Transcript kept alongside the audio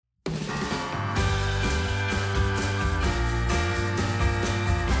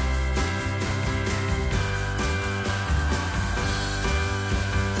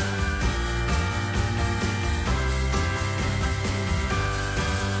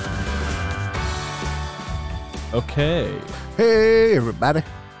Okay. Hey, everybody.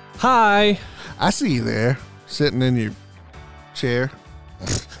 Hi. I see you there, sitting in your chair,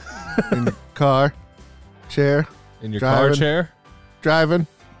 in your car chair. In your driving, car chair? Driving.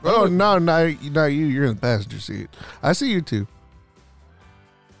 Oh, no, not you. You're in the passenger seat. I see you too.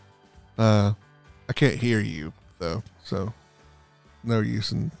 I can't hear you, though, so no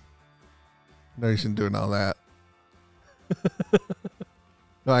use in doing all that.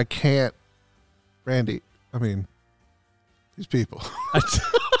 No, I can't. Randy, I mean, these people.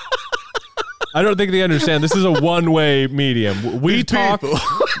 I don't think they understand. This is a one-way medium. We these talk, people.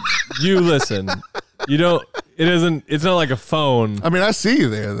 You listen. You don't, it's not like a phone. I mean, I see you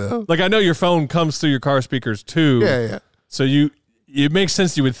there, though. Like, I know your phone comes through your car speakers, too. Yeah. So it makes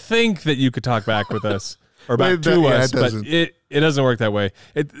sense you would think that you could talk back with us or back to us, but it doesn't work that way.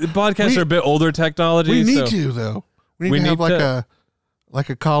 Podcasts are a bit older technology. We need to, though. We need to have like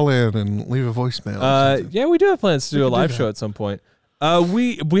a call in and leave a voicemail. Yeah, we do have plans to do a live show at some point.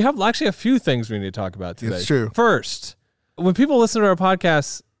 We have actually a few things we need to talk about today. It's true. First, when people listen to our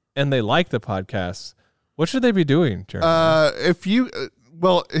podcasts and they like the podcasts, what should they be doing, Jeremy?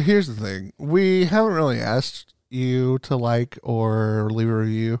 Here's the thing. We haven't really asked you to like or leave a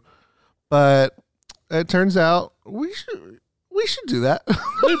review, but it turns out we should do that.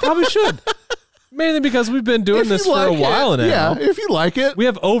 We probably should. Mainly because we've been doing this for a while now. Yeah, if you like it. We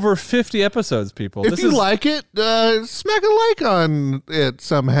have over 50 episodes, people. If you like it, smack a like on it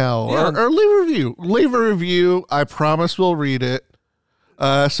somehow. Yeah. Or leave a review. Leave a review. I promise we'll read it.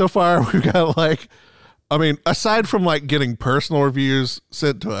 So far, we've got aside from getting personal reviews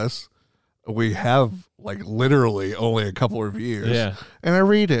sent to us, we have literally only a couple reviews. Yeah. And I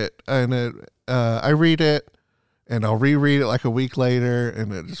read it. And I'll reread it a week later,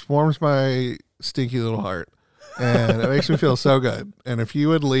 and it just warms my stinky little heart. And it makes me feel so good. And if you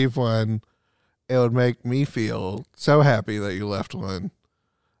would leave one, it would make me feel so happy that you left one.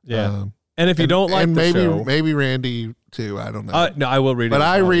 Yeah. And if you don't like the show, maybe Randy too. I don't know. No, I will read it. But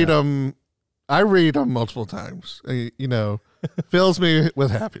I read them. I read them multiple times. Fills me with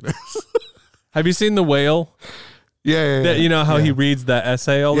happiness. Have you seen The Whale? Yeah. You know how he reads that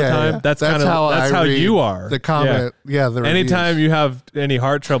essay all the time? Yeah. That's how you are. The comment. Yeah. Anytime you have any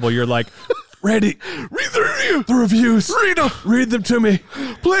heart trouble, you're like, Randy, read the review. The reviews. Read them. Read them to me.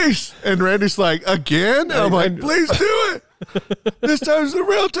 Please. And Randy's like, again? And I'm like, please do it. This time's the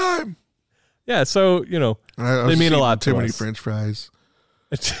real time. Yeah. So, they mean a lot to us. Too many French fries.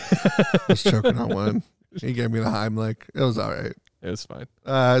 I was choking on one. He gave me the Heimlich. It was all right. It was fine.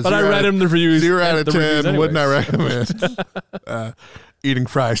 But I read him the reviews. 0 out of 10. Would not recommend eating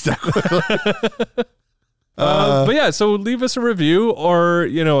fries that quickly. But yeah, so leave us a review or,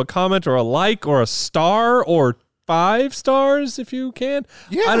 a comment or a like or a star or 5 stars if you can.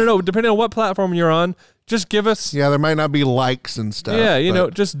 Yeah. I don't know. Depending on what platform you're on, just give us. Yeah, there might not be likes and stuff. Yeah,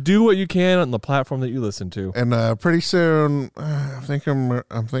 just do what you can on the platform that you listen to. And pretty soon, I'm thinking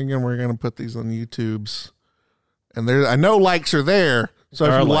we're going to put these on YouTube's. And I know likes are there. So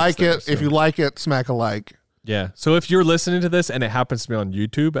if you like it, smack a like. Yeah. So if you're listening to this and it happens to be on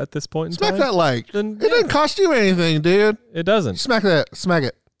YouTube at this point in time, smack that like. Then, it doesn't cost you anything, dude. It doesn't. Smack it.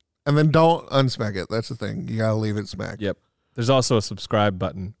 And then don't unsmack it. That's the thing. You got to leave it smacked. Yep. There's also a subscribe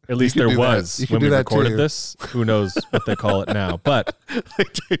button. At least there was when we recorded this. Who knows what they call it now. But they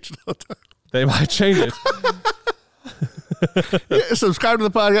change it all the time. They might change it. Yeah, subscribe to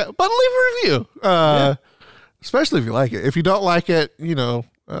the podcast, but leave a review. Especially if you like it. If you don't like it, come.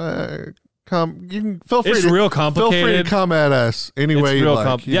 You can feel free. It's real complicated. Feel free to come at us any way you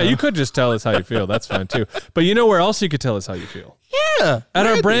like. You could just tell us how you feel. That's fine too. But you know where else you could tell us how you feel? Yeah, at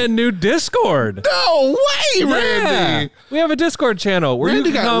our brand new Discord. No way, Randy. We have a Discord channel where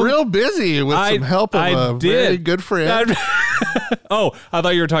Randy got real busy with some help of a very good friend. Oh, I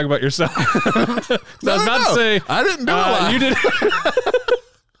thought you were talking about yourself. I was about to say I didn't do it. You did.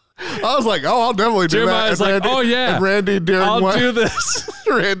 I was like, I'll definitely do that. Jeremiah's like, oh yeah, and Randy do this.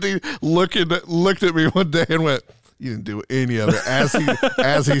 Randy looked at me one day and went, "You didn't do any of it." As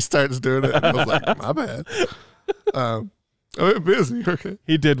he starts doing it, I was like, "My bad." I'm busy. Okay,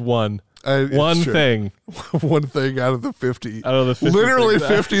 he did one thing. One thing out of the 50. Out of the 50 literally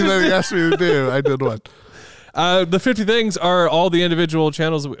 50 that he asked me to do. I did one. The 50 things are all the individual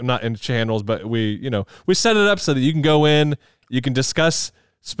channels, not in channels, but we set it up so that you can go in, you can discuss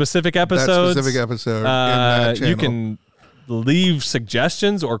specific episodes. That specific episode. In that channel. You can leave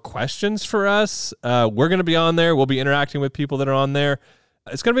suggestions or questions for us. We're going to be on there. We'll be interacting with people that are on there.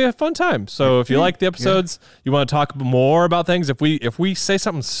 It's going to be a fun time. So if you like the episodes, you want to talk more about things. If we say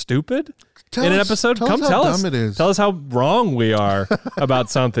something stupid, in an episode, come tell us. Tell us how wrong we are about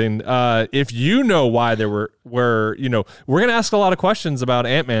something. If you know why there were we're going to ask a lot of questions about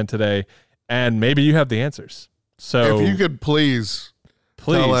Ant-Man today, and maybe you have the answers. So if you could please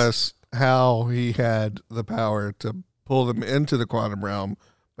tell us how he had the power to pull them into the quantum realm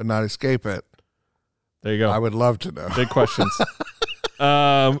but not escape it. There you go. I would love to know. Big questions.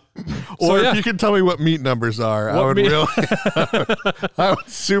 Or if you can tell me what meat numbers are, I would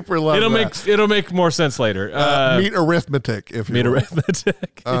super love It'll make more sense later. Meat arithmetic, if you will.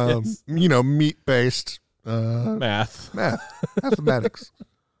 Arithmetic. Meat based mathematics.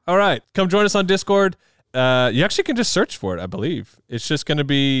 All right, come join us on Discord. You actually can just search for it. I believe it's just going to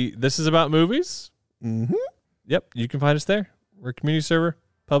be "This is about movies." Mm-hmm. Yep, you can find us there. We're a community server,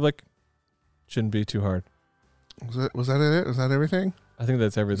 public. Shouldn't be too hard. Was that it? Was that everything? I think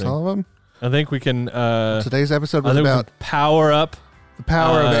that's everything. That's all of them? I think we can... today's episode was about... power up. The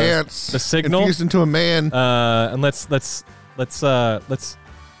power of ants. The signal. Infused into a man. And let's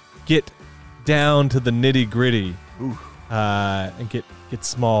get down to the nitty gritty. And get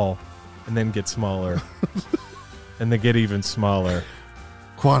small. And then get smaller. And then get even smaller.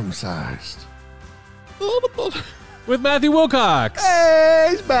 Quantum sized. With Matthew Wilcox. Hey,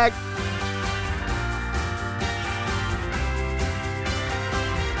 he's back.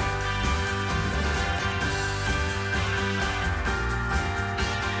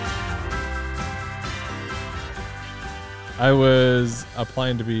 I was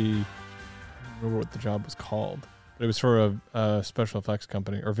applying to be, I don't remember what the job was called, but it was for a special effects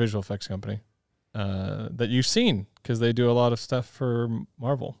company or visual effects company that you've seen because they do a lot of stuff for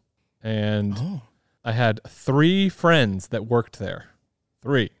Marvel. And I had 3 friends that worked there.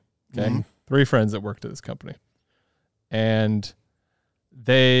 3. Okay. Mm-hmm. 3 friends that worked at this company. And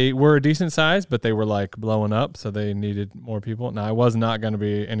they were a decent size, but they were like blowing up. So they needed more people. Now I was not going to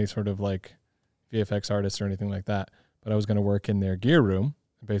be any sort of like VFX artist or anything like that. But I was going to work in their gear room,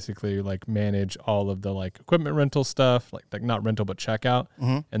 basically like manage all of the like equipment rental stuff, like not rental, but checkout.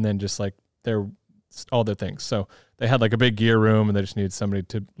 Mm-hmm. And then just like all their things. So they had like a big gear room and they just needed somebody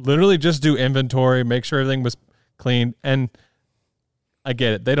to literally just do inventory, make sure everything was clean. And I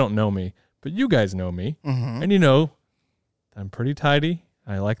get it. They don't know me, but you guys know me. Mm-hmm. And I'm pretty tidy.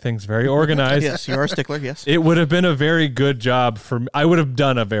 I like things very organized. Yes, you are a stickler. Yes. It would have been a very good job for me. I would have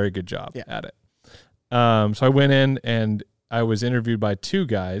done a very good job at it. So I went in and I was interviewed by 2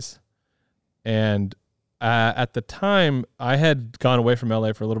 guys, and at the time I had gone away from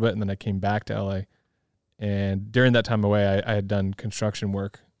LA for a little bit, and then I came back to LA. And during that time away, I had done construction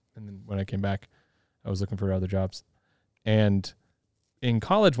work, and then when I came back, I was looking for other jobs. And in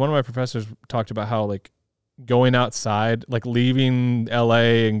college, one of my professors talked about how like going outside, like leaving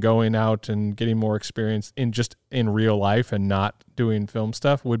LA and going out and getting more experience in real life and not doing film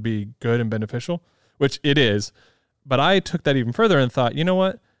stuff would be good and beneficial. Which it is, but I took that even further and thought, you know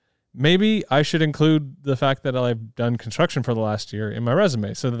what? Maybe I should include the fact that I've done construction for the last year in my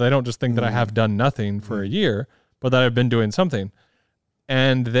resume so that they don't just think that I have done nothing for a year, but that I've been doing something.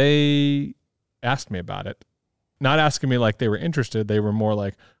 And they asked me about it. Not asking me like they were interested. They were more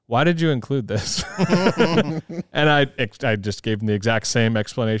like, why did you include this? And I just gave them the exact same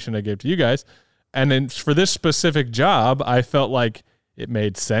explanation I gave to you guys. And then for this specific job, I felt like it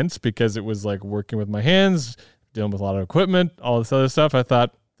made sense because it was like working with my hands, dealing with a lot of equipment, all this other stuff. I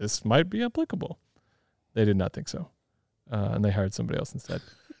thought this might be applicable. They did not think so. And they hired somebody else instead.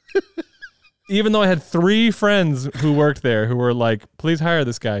 Even though I had 3 friends who worked there who were like, please hire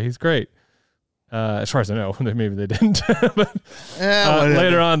this guy. He's great. As far as I know, maybe they didn't. But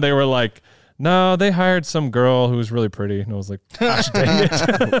later on, they were like, no, they hired some girl who was really pretty. And I was like, gosh, dang it.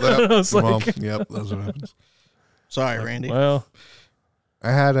 Yep, that's what happens. Sorry, Randy. Well,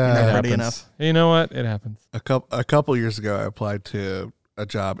 I had ready enough. You know what? It happens. A couple years ago, I applied to a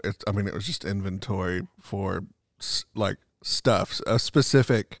job. It was just inventory for like stuff, a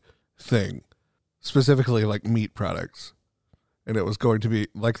specific thing, specifically like meat products, and it was going to be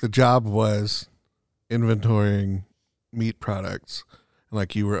like the job was inventorying meat products, and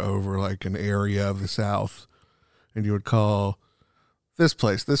like you were over like an area of the South, and you would call this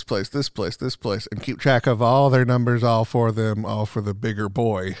place, and keep track of all their numbers, all for them, all for the bigger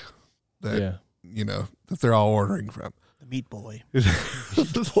boy that that they're all ordering from. The meat boy. The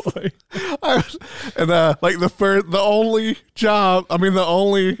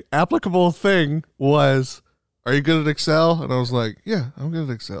only applicable thing was, are you good at Excel? And I was like, yeah, I'm good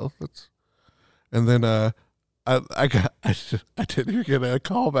at Excel. And then I didn't even get a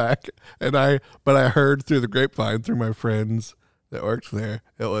call back, but I heard through the grapevine through my friends that worked there,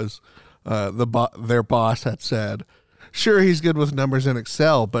 it was their boss had said, sure, he's good with numbers in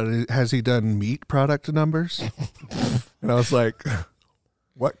Excel, but has he done meat product numbers? And I was like,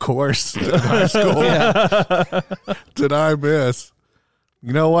 what course in high school did I miss?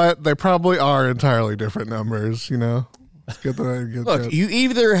 You know what? They probably are entirely different numbers, you know? It's good that I get Look, that. you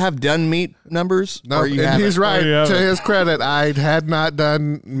either have done meat numbers No, or you and he's haven't. right. Or you To haven't. his credit, I had not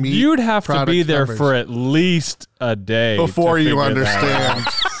done meat. You'd have to product be there numbers. for at least a day Before to you figure that understand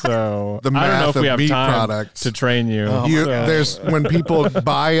out. So the I don't know math if we of have meat time products. to train you. You, So- there's when people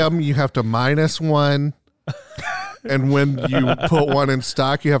buy them, you have to minus one, and when you put one in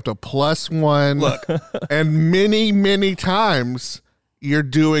stock, you have to plus one. Look. And many times you're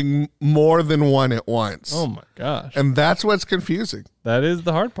doing more than one at once. oh my gosh, And that's what's confusing. that is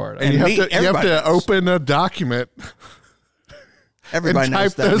the hard part. And you have meat, to everybody knows. open a document Everybody and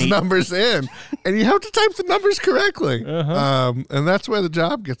knows type that those meat. numbers in, and you have to type the numbers correctly. Uh-huh. And that's where the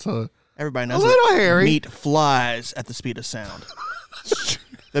job gets Everybody knows little that hairy. meat flies at the speed of sound.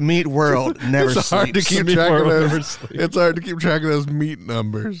 The meat world never it's sleeps. hard to keep Meat track of world never those. sleeps. It's hard to keep track of those meat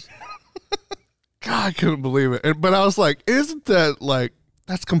numbers. God, I couldn't believe it. But I was like, isn't that like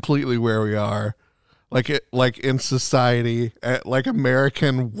that's completely where we are? Like in society, like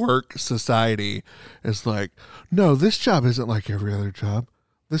American work society is like, no, this job isn't like every other job.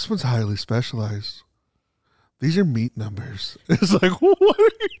 This one's highly specialized. These are meat numbers. It's like, what are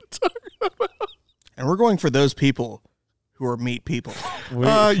you talking about? And we're going for those people who are meat people. You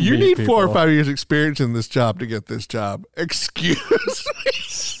meat need 4 or people. 5 years experience in this job to get this job. Excuse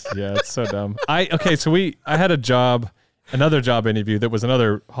me. Yeah, it's so dumb. I had a job, another job interview that was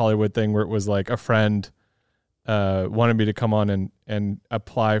another Hollywood thing where it was like a friend wanted me to come on and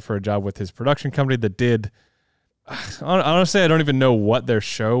apply for a job with his production company that did. Honestly, I don't even know what their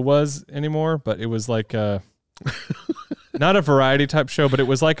show was anymore, but it was like not a variety type show, but it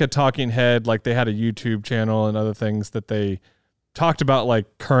was like a talking head. Like they had a YouTube channel and other things that they talked about,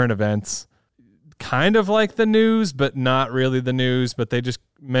 like current events, kind of like the news, but not really the news. But they just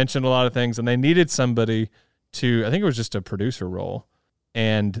mentioned a lot of things, and they needed somebody to, I think it was just a producer role,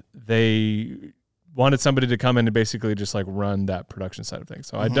 and they wanted somebody to come in and basically just like run that production side of things.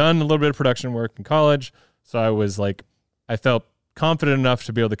 So I'd done a little bit of production work in college. So I was like, I felt confident enough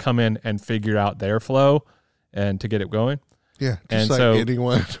to be able to come in and figure out their flow and to get it going. Yeah, just And like so-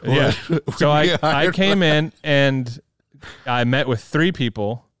 anyone. Yeah. would So be I hired. came in and I met with 3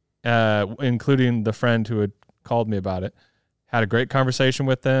 people, including the friend who had called me about it. Had a great conversation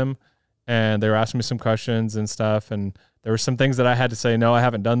with them, and they were asking me some questions and stuff. And there were some things that I had to say, no, I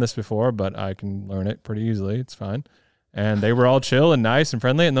haven't done this before, but I can learn it pretty easily. It's fine. And they were all chill and nice and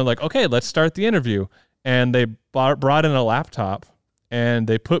friendly. And they're like, okay, let's start the interview. And they brought in a laptop, and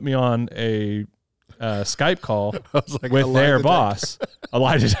they put me on a Skype call I was like, with a lie their detector. boss. A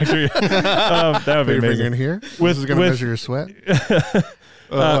lie detector. That would Put be your finger amazing. in here. This is going to with- measure your sweat.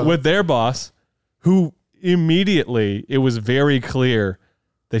 With their boss, who immediately, it was very clear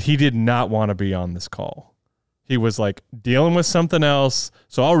that he did not want to be on this call. He was like dealing with something else.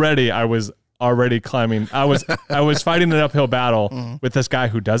 So already I was climbing. I was fighting an uphill battle with this guy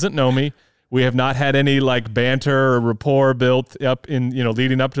who doesn't know me. We have not had any like banter or rapport built up in,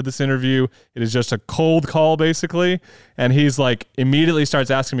 leading up to this interview. It is just a cold call basically. And he's like immediately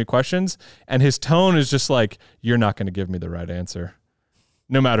starts asking me questions, and his tone is just like, you're not going to give me the right answer,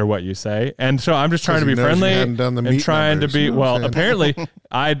 no matter what you say. And so I'm just trying to be he knows you friendly hadn't done the and meat trying numbers, to be, you know what I'm well, saying? apparently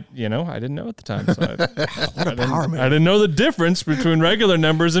I didn't know at the time. So Power move. I didn't know the difference between regular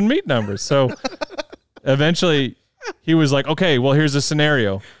numbers and meat numbers. So eventually he was like, okay, well, here's a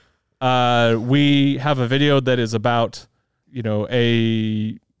scenario. We have a video that is about,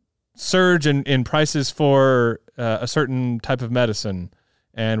 a surge in prices for a certain type of medicine.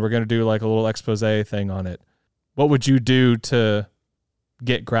 And we're going to do like a little expose thing on it. What would you do to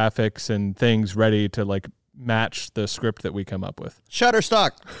get graphics and things ready to like match the script that we come up with?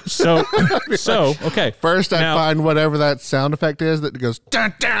 Shutterstock. So okay. First, I Now- find whatever that sound effect is that goes,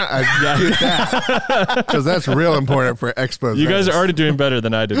 dun, dun, I get that. Because that's real important for expos. You guys are already doing better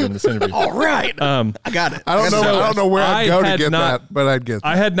than I did in this interview. All right. I got it. I don't know. I don't know where I'd I go to had get not- that, but I'd get that.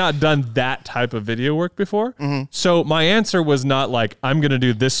 I had not done that type of video work before. So my answer was not like, I'm going to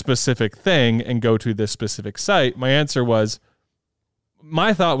do this specific thing and go to this specific site. My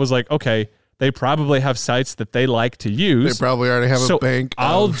thought was like, okay, they probably have sites that they like to They use. probably already have So a bank.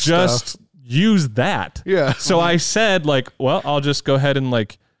 I'll of just stuff. use that. Yeah. So I said like, well, I'll just go ahead and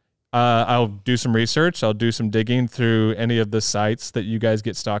like, I'll do some research. I'll do some digging through any of the sites that you guys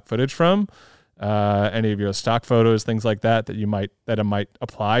get stock footage from, any of your stock photos, things like that I might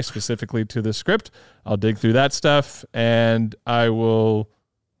apply specifically to the script. I'll dig through that stuff, and I will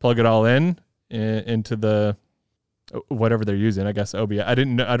plug it all into the whatever they're using. I guess OBS. I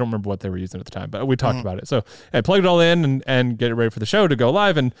don't remember what they were using at the time, but we talked about it. So I plugged it all in and get it ready for the show to go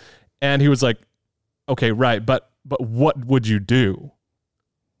live. And he was like, okay, right. But what would you do?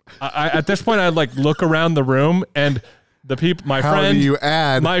 I at this point, I'd like look around the room and the people, my friend, how do you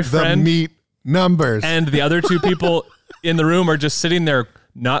add the meat numbers? And the other two people in the room are just sitting there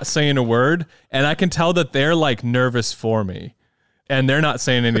not saying a word. And I can tell that they're like nervous for me. And they're not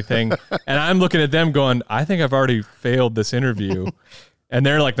saying anything. And I'm looking at them going, I think I've already failed this interview. And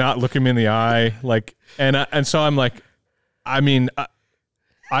they're like not looking me in the eye. Like, and so I'm like, I mean,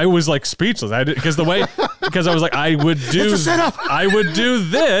 I was like speechless. Because I was like, I would do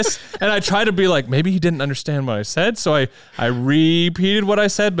this. And I tried to be like, maybe he didn't understand what I said. So I repeated what I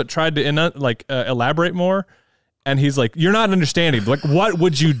said, but tried to elaborate more. And he's like, you're not understanding. Like, what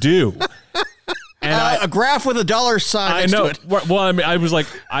would you do? And a graph with a $sign next to it. Well, I mean, I was like,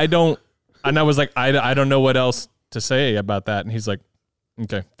 I don't know what else to say about that. And he's like,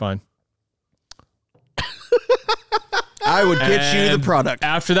 okay, fine. I would get you the product.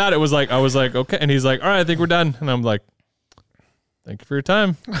 After that, I was like, okay. And he's like, all right, I think we're done. And I'm like, thank you for your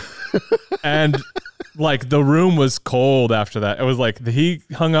time. And like the room was cold after that. It was like he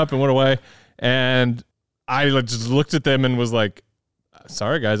hung up and went away. And I just looked at them and was like,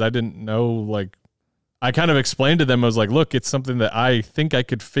 sorry guys, I didn't know. Like, I kind of explained to them, I was like, look, it's something that I think I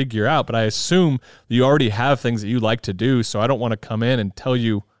could figure out, but I assume you already have things that you like to do. So I don't want to come in and tell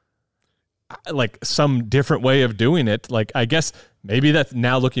you like some different way of doing it. Like, I guess maybe that's,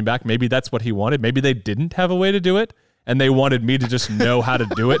 now looking back, maybe that's what he wanted. Maybe they didn't have a way to do it and they wanted me to just know how to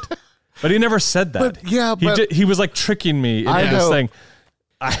do it. But he never said that. But he was like tricking me into this thing.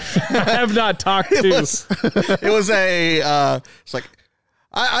 I have not talked to. It was it's like,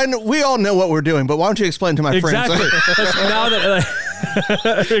 I know, we all know what we're doing, but why don't you explain to my friends? Exactly. Now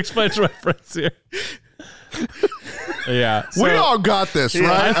that explain to my friends here. Yeah. So, we all got this,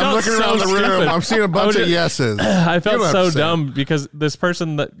 right? I'm looking around the room. I'm seeing a bunch of yeses. I felt so dumb because this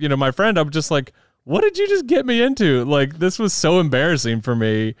person that, my friend, I'm just like, what did you just get me into? Like, this was so embarrassing for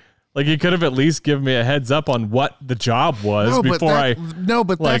me. Like, you could have at least given me a heads up on what the job was before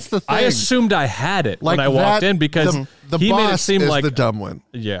that's the thing. I assumed I had it when I walked in because the he boss made it seem is like the dumb one.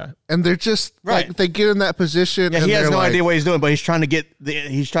 Yeah. And they're just like, they get in that position. Yeah, and he has no like, idea what he's doing, but he's trying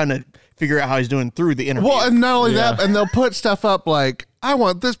to figure out how he's doing through the interview. Well, and not only that, and they'll put stuff up like, I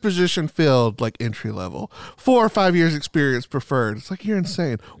want this position filled like entry level, 4 or 5 years experience preferred. It's like, you're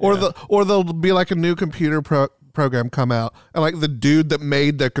insane. Or they'll be like a new computer program come out and like the dude that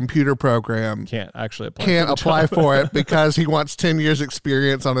made the computer program can't apply for it because he wants 10 years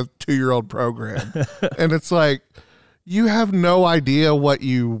experience on a 2-year-old program. And it's like, you have no idea what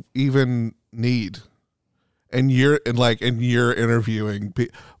you even need. And you're interviewing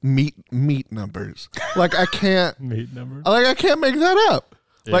meat numbers. Like, I can't meat numbers. Like, I can't make that up.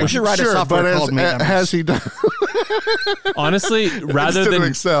 Yeah. Like, we should write a software called meat numbers. Has he done? Honestly, rather than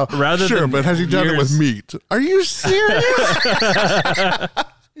Excel, but has he done it with meat? Are you serious?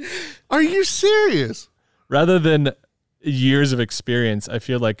 Are you serious? Rather than years of experience, I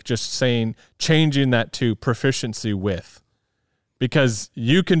feel like just changing that to proficiency with, because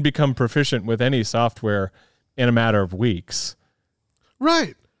you can become proficient with any software in a matter of weeks.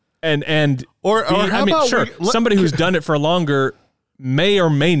 Right. Somebody who's done it for longer may or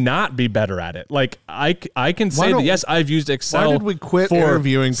may not be better at it. Like, I can say that, yes, I've used Excel. Why did we quit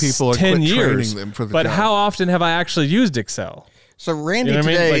interviewing people and 10 quit years, training them for the but job? how often have I actually used Excel? So Randy what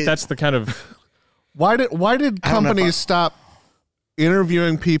today, I mean? Like, that's the kind of why did companies stop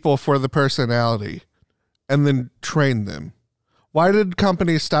interviewing people for the personality and then train them? Why did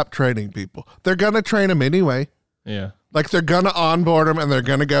companies stop training people? They're gonna train them anyway. Yeah. Like, they're going to onboard them and they're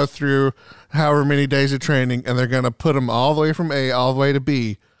going to go through however many days of training and they're going to put them all the way from A all the way to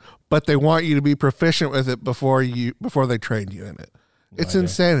B, but they want you to be proficient with it before they train you in it. It's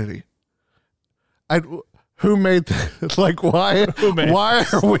insanity. Who made that? Like, why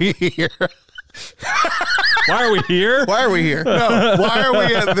are we here? Why are we here? Why are we here? No, why are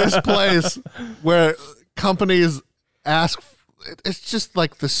we at this place where companies ask? It's just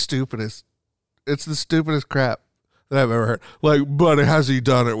like the stupidest. It's the stupidest crap that I've ever heard. Like, but has he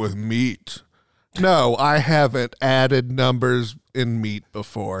done it with meat? No, I haven't added numbers in meat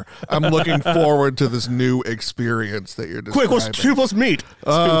before. I'm looking forward to this new experience that you're describing. Quick, what's 2 plus meat? 2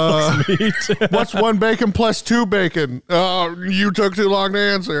 plus meat. What's 1 bacon plus 2 bacon? Oh, you took too long to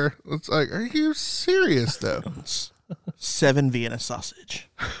answer. It's like, are you serious though? 7 Vienna sausage.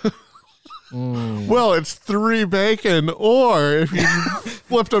 Well, it's 3 bacon, or if you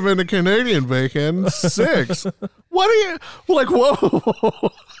flipped them into Canadian bacon, 6. What are you like?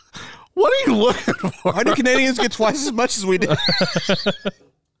 Whoa! What are you looking for? Why do Canadians get twice as much as we do?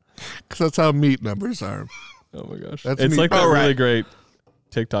 Because that's how meat numbers are. Oh my gosh. That's it's meat. like that Oh, really right. great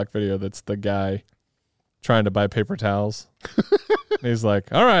TikTok video that's the guy trying to buy paper towels. And he's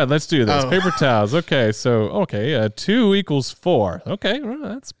like, all right, let's do this. Oh. Paper towels. Okay, so, 2 equals 4. Okay, well,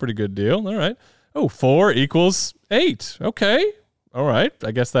 that's a pretty good deal. All right. Oh, 4 equals 8. Okay. All right.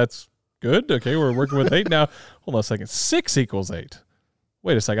 I guess that's good. Okay, we're working with 8 now. Hold on a second. 6 equals 8.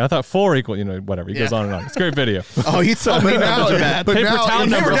 Wait a second. I thought 4 equal, whatever. He goes on and on. It's a great video. Oh, you told me numbers are bad. But Paper now- towel paper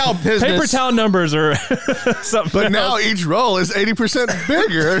numbers. towel business. Paper towel numbers are something But now else. each roll is 80%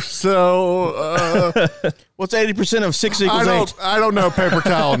 bigger. So What's 80% of 6 equals 8? I don't know paper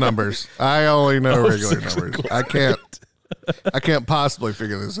towel numbers. I only know regular 6 numbers. I can't possibly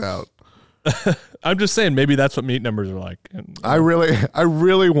figure this out. I'm just saying maybe that's what meat numbers are like. And, I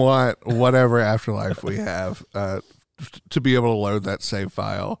really want whatever afterlife we have to be able to load that save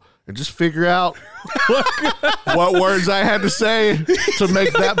file and just figure out what words I had to say to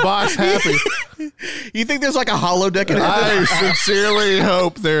make that boss happy. You think there's like a holodeck in I heaven? sincerely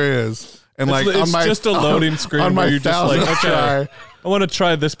hope there is. And it's just a loading screen on my where you're just like, 1000th try. I want to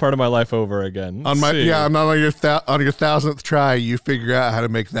try this part of my life over again. On Let's see. on your 1000th try, you figure out how to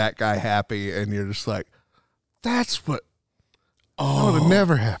make that guy happy, and you're just like, that's what. Oh, that would have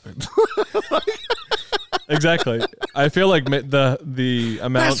never happened. Exactly. I feel like the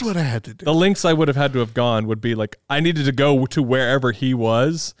amount, That's what I had to do. the links I would have had to have gone would be like, I needed to go to wherever he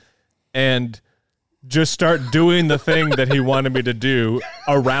was and just start doing the thing that he wanted me to do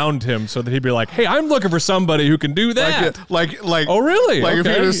around him so that he'd be like, hey, I'm looking for somebody who can do that. Like, oh, really? Like if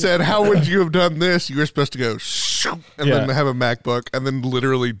Okay. you just said, "How would you have done this?" You were supposed to go and Yeah. then have a MacBook and then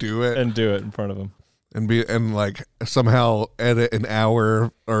literally do it And do it in front of him. and like somehow edit an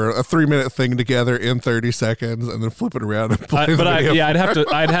hour or a 3-minute thing together in 30 seconds and then flip it around and play the video.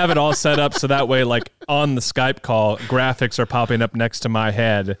 I'd have it all set up so that way, like on the Skype call, graphics are popping up next to my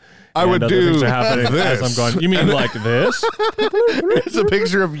head. I and would other do things are happening as I'm this. going. You mean like this? It's a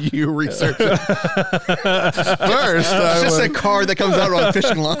picture of you researching. First, It's just a card that comes out on a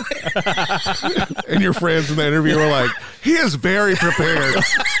fishing line. and your friends in the interview were like, "He is very prepared."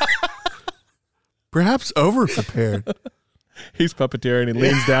 Perhaps over prepared. He's puppeteering. He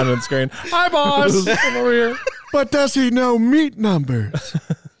leans down on the screen. Hi, boss. I'm over here. But does he know meat numbers?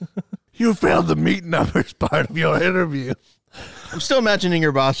 You failed the meat numbers part of your interview. I'm still imagining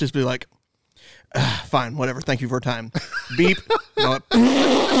your boss just be like, fine, whatever. Thank you for your time. Beep. No,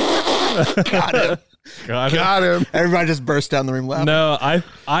 got him. Got him. Everybody just burst down the room laughing. No,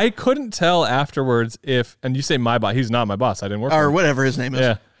 I couldn't tell afterwards if, and you say my boss, he's not my boss. I didn't work for Or him. whatever his name is.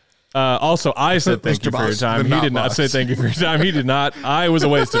 Yeah. Also, I said thank Mr. you for your Boss, time. the He did not not boss. say thank you for your time. He did not. I was a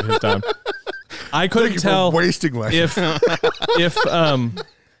waste of his time. I couldn't Thank you tell for wasting my if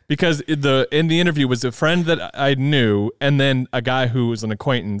because in the interview was a friend that I knew and then a guy who was an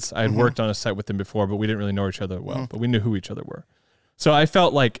acquaintance. I had worked on a site with him before, but we didn't really know each other well, but we knew who each other were. So I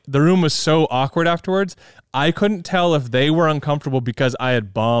felt like the room was so awkward afterwards. I couldn't tell if they were uncomfortable because I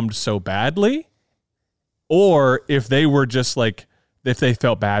had bombed so badly or if they were just like, if they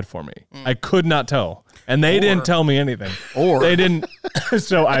felt bad for me. I could not tell. And they didn't tell me anything. Or They didn't.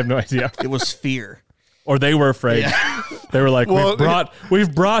 So I have no idea. it was fear. Or they were afraid. They were like, Well,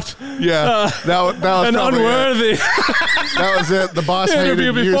 we've brought Yeah, that was an probably it. unworthy. That was it. The boss hated Interview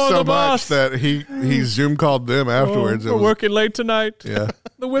you before so the much boss. that he Zoom called them afterwards. It We're was- working late tonight. Yeah,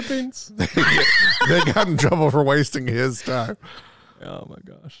 The whippings. they got in trouble for wasting his time. Oh my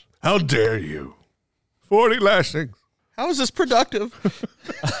gosh. How dare you? 40 lashings. How is this productive?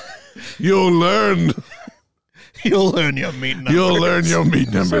 You'll learn. You'll learn your meat numbers. You'll learn your meat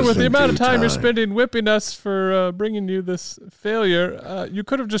numbers. So with the in amount of due time you're spending whipping us for bringing you this failure, you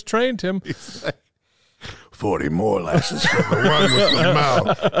could have just trained him. 40 more lashes for the one with the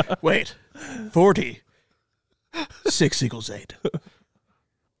mouth. Wait. 40. 6 equals 8.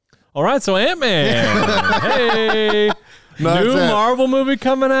 All right, so Ant-Man. Hey. No, New that's it. Marvel movie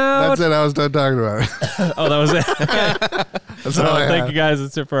coming out. That's it. I was done talking about it. Oh, that was it. That's all I Thank had. you guys.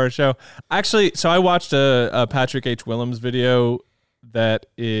 That's it for our show. Actually, so I watched a Patrick H. Willems video that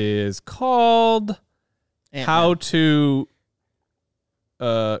is called Ant-Man. How to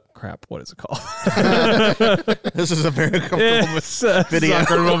crap, what is it called? This is a very comfortable It's a video.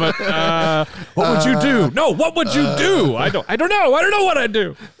 soccer moment. What would you do? No, what would you do? I don't know. I don't know what I'd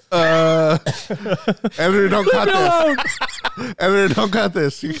do. Editor, don't cut Leave me this. alone. Editor, don't cut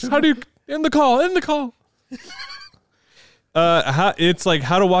this. How do you end the call? End the call. It's like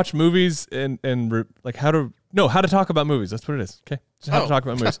how to watch movies and like how to talk about movies. That's what it is. Okay, just how to talk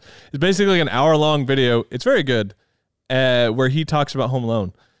about movies. It's basically an hour-long video. It's very good, where he talks about Home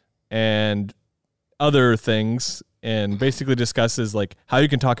Alone, and other things, and basically discusses like how you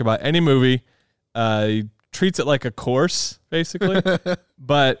can talk about any movie. He treats it like a course, basically,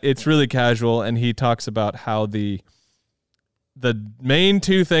 but it's really casual. And he talks about how the main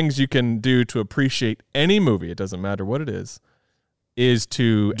two things you can do to appreciate any movie, it doesn't matter what it is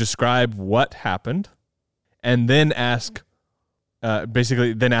to describe what happened and then ask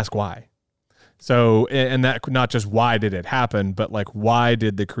why. So, and that not just why did it happen, but like, why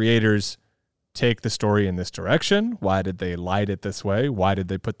did the creators take the story in this direction? Why did they light it this way? Why did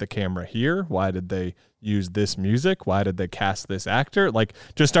they put the camera here? Why did they use this music? Why did they cast this actor? Like,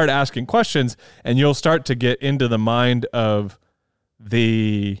 just start asking questions, and you'll start to get into the mind of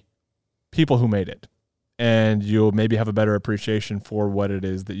the people who made it. And you'll maybe have a better appreciation for what it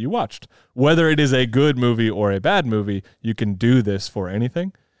is that you watched. Whether it is a good movie or a bad movie, you can do this for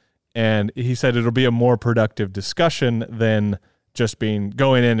anything. And he said it'll be a more productive discussion than just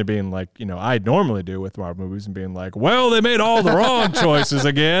going in and being like, I normally do with Marvel movies and being like, well, they made all the wrong choices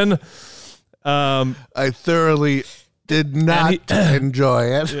again. I thoroughly did not enjoy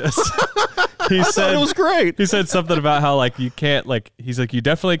it. Yes. He said it was great. He said something about how like you can't he's like, you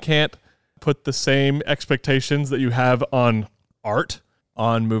definitely can't put the same expectations that you have on art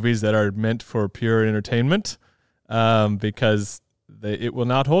on movies that are meant for pure entertainment, because it will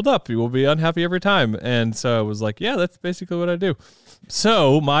not hold up. You will be unhappy every time. And so I was like, yeah, that's basically what I do.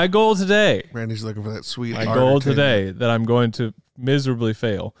 So my goal today, Randy's looking for that sweet. My goal today that I'm going to miserably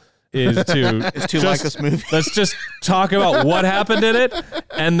fail is to like this movie. Let's just talk about what happened in it,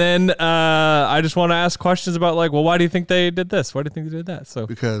 and then I just want to ask questions about like, well, why do you think they did this? Why do you think they did that? So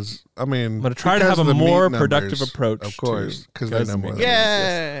because I'm going to try to have a more productive approach. Of course, because they know more.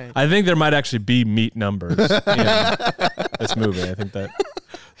 Yeah, I think there might actually be meat numbers in this movie. I think that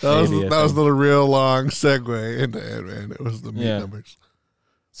was the real long segue into Ant-Man. It was the meat numbers.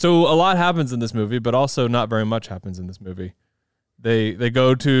 So a lot happens in this movie, but also not very much happens in this movie. They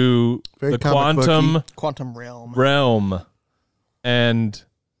go to Very the quantum realm, and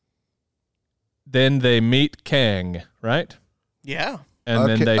then they meet Kang, right? Yeah. And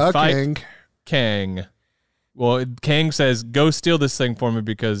then they fight Kang. Kang. Well, Kang says, go steal this thing for me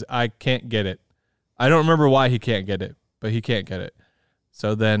because I can't get it. I don't remember why he can't get it, but he can't get it.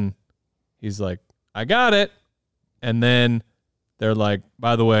 So then he's like, I got it. And then they're like,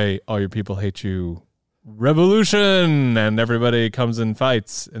 by the way, all your people hate you. Revolution, and everybody comes and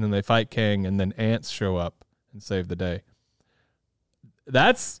fights, and then they fight Kang, and then ants show up and save the day.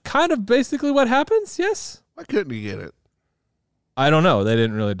 That's kind of basically what happens. Yes. Why couldn't he get it? I don't know. They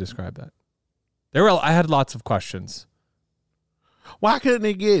didn't really describe that. I had lots of questions. Why couldn't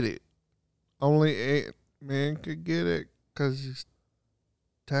he get it? Only Ant-Man could get it because he's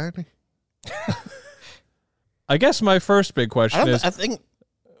tiny. I guess my first big question is, I think.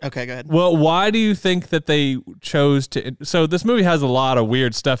 Okay, go ahead. Well, why do you think that they chose to... So this movie has a lot of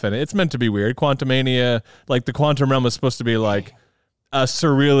weird stuff in it. It's meant to be weird. Quantumania, like the quantum realm is supposed to be like a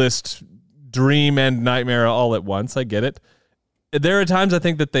surrealist dream and nightmare all at once. I get it. There are times I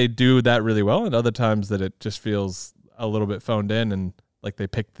think that they do that really well, and other times that it just feels a little bit phoned in and like they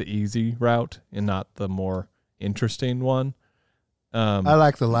picked the easy route and not the more interesting one. I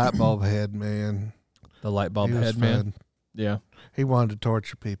like the light bulb head man. The light bulb head man. Yeah. He wanted to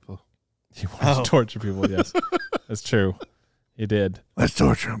torture people. He wanted to torture people, yes. That's true. He did. Let's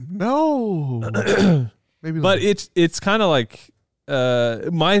torture him. No. Maybe but it's kind of like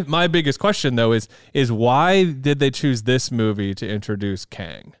my biggest question though is why did they choose this movie to introduce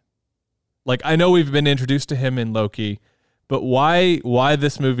Kang? Like, I know we've been introduced to him in Loki, but why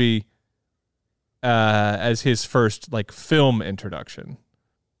this movie as his first like film introduction?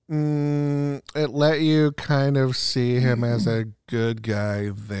 It let you kind of see him as a good guy,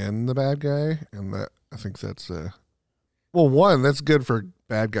 then the bad guy, and that I think that's one, that's good for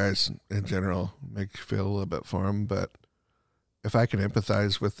bad guys in general, make you feel a little bit for them. But if I can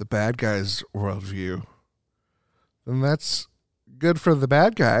empathize with the bad guy's worldview, then that's good for the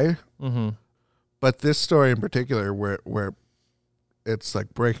bad guy. Mm-hmm. But this story in particular, where it's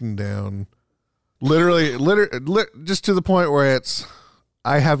like breaking down, literally, just to the point where it's,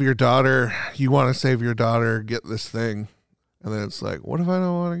 I have your daughter, you want to save your daughter, get this thing. And then it's like, what if I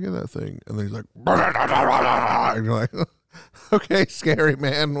don't want to get that thing? And then he's like, and you're like, okay, scary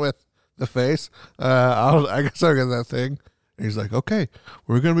man with the face. I guess I'll get that thing. And he's like, okay,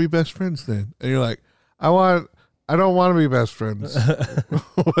 we're going to be best friends then. And you're like, I don't want to be best friends. I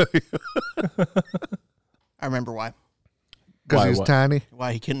remember why. Because he's tiny?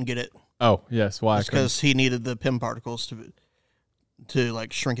 Why he couldn't get it. Oh, yes, why? Because he needed the PIM particles to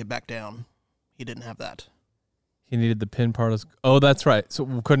like shrink it back down. He didn't have that. He needed the pin particles. Oh, that's right.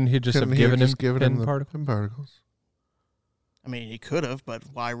 So couldn't he just have given him pin particles? I mean, he could have, but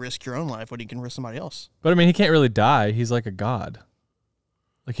why risk your own life when you can risk somebody else? But I mean, he can't really die. He's like a god.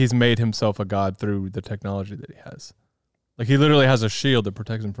 Like he's made himself a god through the technology that he has. Like he literally has a shield that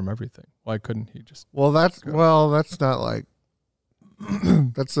protects him from everything. Why couldn't he just? Well, that's not like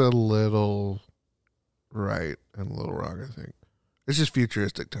that's a little right and a little wrong. I think it's just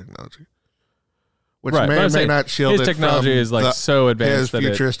futuristic technology, which may or may not shield his technology is like so advanced that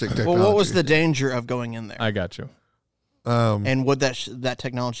futuristic technology. Well, what was the danger of going in there? I got you. And would that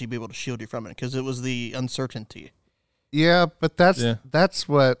technology be able to shield you from it? Because it was the uncertainty. Yeah, but that's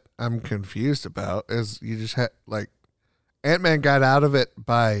what I'm confused about. Is you just had like Ant-Man got out of it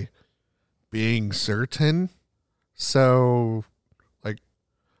by being certain. So, like,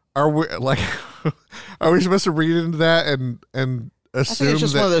 are we supposed to read into that and assume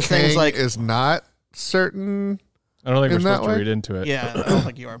that one of those things like is not certain? I don't think we're supposed to read into it. Yeah, I don't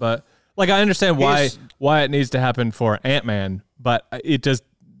think you are. But like, I understand why it needs to happen for Ant-Man, but it just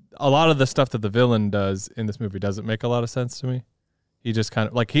a lot of the stuff that the villain does in this movie doesn't make a lot of sense to me. He just kind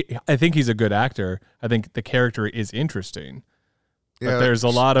of like I think he's a good actor. I think the character is interesting. But there's a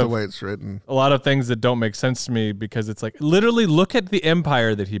lot of the way it's written. A lot of things that don't make sense to me because it's like literally look at the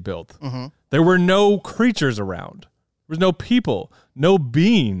empire that he built. Mm-hmm. There were no creatures around. There was no people, no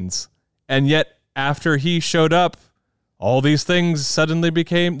beings. And yet after he showed up, all these things suddenly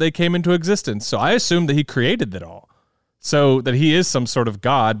came into existence. So I assume that he created it all. So that he is some sort of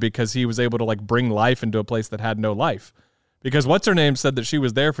god because he was able to like bring life into a place that had no life. Because what's-her-name said that she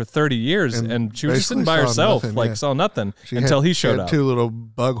was there for 30 years and she was just sitting by herself, saw nothing until he showed up. Two little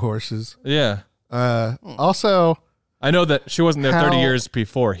bug horses. Yeah. Also, I know that she wasn't there 30 years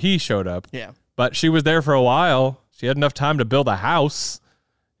before he showed up. Yeah. But she was there for a while. She had enough time to build a house.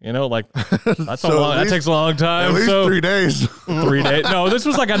 You know, like, that's that takes a long time. At least 3 days. 3 days. No, this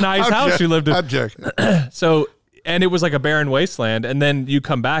was like a nice house she lived in. I'm joking. So, and it was like a barren wasteland. And then you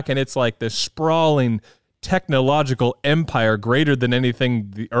come back and it's like this sprawling technological empire greater than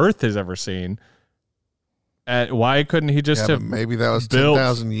anything the Earth has ever seen. Why couldn't he just have maybe that was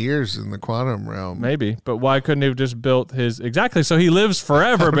 10,000 years in the quantum realm? Maybe, but why couldn't he have just built his exactly so he lives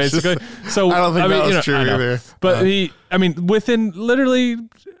forever basically? So I don't think that was true either. But within literally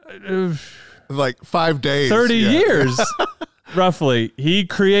like 5 days, 30 years. Roughly, he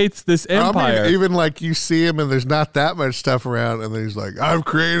creates this empire. Even like you see him and there's not that much stuff around, and then he's like, "I've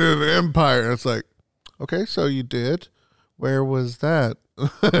created an empire." And it's like, okay, so you did. Where was that?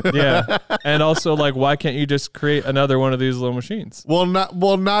 Yeah, and also like, why can't you just create another one of these little machines? Well, not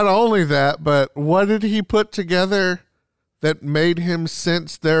only that, but what did he put together that made him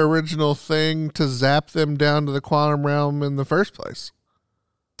sense their original thing to zap them down to the quantum realm in the first place?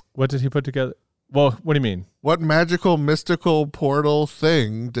 What did he put together? Well, what do you mean? What magical, mystical portal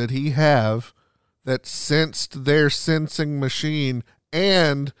thing did he have that sensed their sensing machine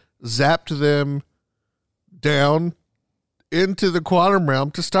and zapped them down into the quantum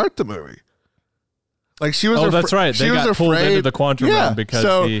realm to start the movie? Like she was. That's right. They got pulled into the quantum realm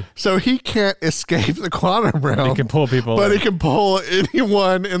because so he can't escape the quantum realm. He can pull people, but he can pull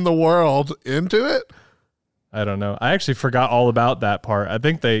anyone in the world into it. I don't know. I actually forgot all about that part. I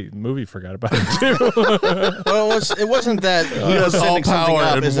think the movie forgot about it too. Well, it wasn't that he was sending something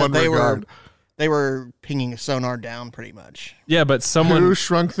up. Is that they were pinging sonar down pretty much. Yeah, but someone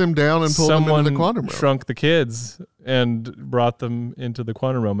shrunk them down and pulled them into the quantum realm. Shrunk the kids and brought them into the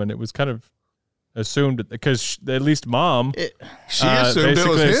quantum realm, and it was kind of assumed because at least mom she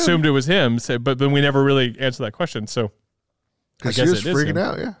assumed it was him. So, but then we never really answered that question. So. Because she was freaking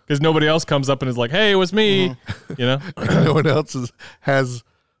out, yeah. Because nobody else comes up and is like, "Hey, it was me," you know. No one else has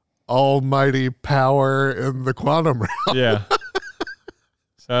almighty power in the quantum realm. Yeah.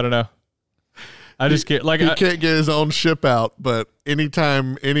 So I don't know. I just can't he can't get his own ship out, but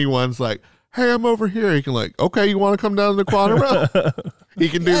anytime anyone's like, "Hey, I'm over here," he can like, "Okay, you want to come down to the quantum realm?" He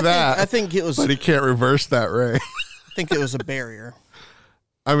can do that. I think it was, but he can't reverse that ray. I think it was a barrier.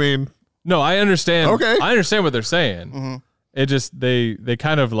 I mean, no, I understand. Okay, I understand what they're saying. Mm-hmm. It just they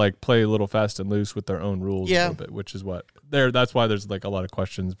kind of like play a little fast and loose with their own rules a little bit, which is what that's why there's like a lot of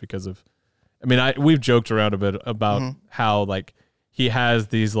questions because of, I mean, we've joked around a bit about how like he has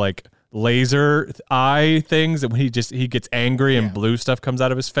these like laser eye things that when he gets angry and blue stuff comes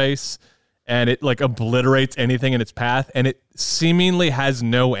out of his face and it like obliterates anything in its path and it seemingly has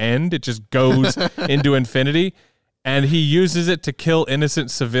no end. It just goes into infinity. And he uses it to kill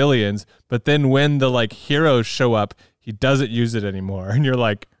innocent civilians, but then when the like heroes show up, he doesn't use it anymore, and you're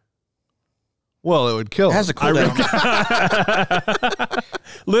like, "Well, it would kill him." It has a cooldown.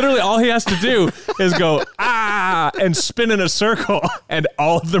 Literally, all he has to do is go, and spin in a circle, and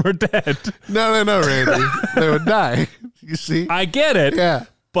all of them are dead. No, Randy. They would die. You see? I get it. Yeah.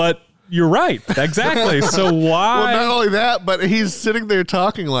 But you're right. Exactly. So why? Well, not only that, but he's sitting there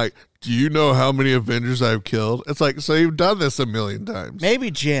talking like, do you know how many Avengers I've killed? It's like, so you've done this a million times.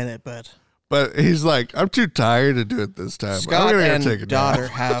 Maybe Janet, but he's like, I'm too tired to do it this time. Scott I'm gonna and take a daughter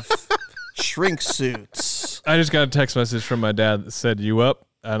nap. have shrink suits. I just got a text message from my dad that said, "You up?"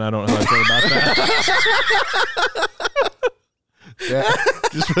 And I don't know how I feel about that. Yeah,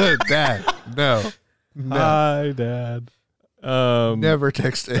 just put Dad. No. Hi, Dad. Never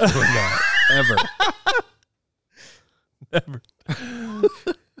text anyone that. Ever. Never.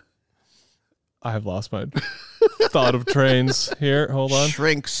 I have lost my thought of trains here. Hold on.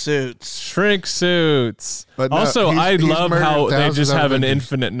 Shrink suits. Shrink suits. But no, also, I he's love how murdered they thousands just of have an Avengers.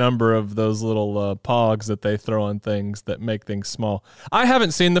 infinite number of those little pogs that they throw on things that make things small. I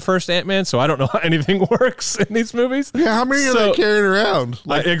haven't seen the first Ant-Man, so I don't know how anything works in these movies. Yeah, how many are they carrying around?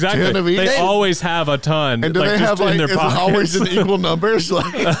 Like exactly. 10 of each? They always have a ton. And do they just have in their is it pockets. always in equal numbers?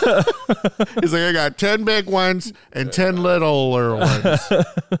 Like, he's like, I got 10 big ones and 10 littler ones.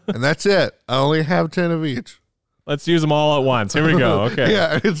 And that's it. I only have 10 of each. Let's use them all at once. Here we go. Okay.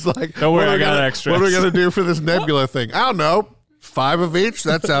 Yeah, it's like, Don't worry, what are I we got gonna- extras. What are we going to do for this nebula thing? I don't know. 5 of each?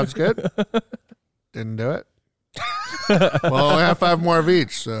 That sounds good. Didn't do it. Well, I have 5 more of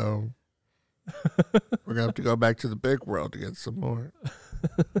each, so we're going to have to go back to the big world to get some more.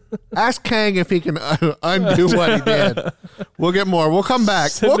 Ask Kang if he can undo what he did. We'll get more. We'll come back.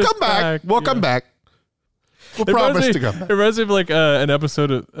 Send We'll us come back. back, We'll yeah. come back. We'll It reminds promise me- to come back. It reminds me of like an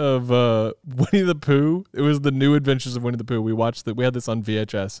episode of Winnie the Pooh. It was the New Adventures of Winnie the Pooh. We watched that. We had this on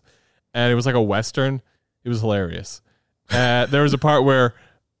VHS, and it was like a Western. It was hilarious. There was a part where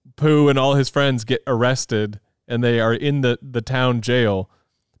Pooh and all his friends get arrested, and they are in the town jail,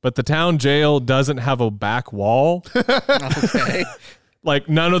 but the town jail doesn't have a back wall. Okay. Like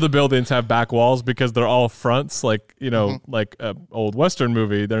none of the buildings have back walls because they're all fronts, like, you know, like a old Western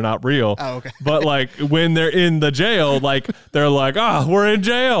movie. They're not real. Oh, okay. But like when they're in the jail, like they're like, we're in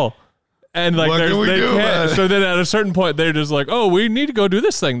jail. And like What can we they do about can't. it? So then at a certain point, they're just like, oh, we need to go do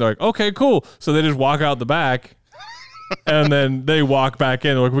this thing. They're like, okay, cool. So they just walk out the back. And then they walk back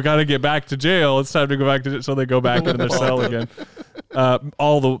in. Like, we got to get back to jail. It's time to go back to jail. So they go back into their cell again.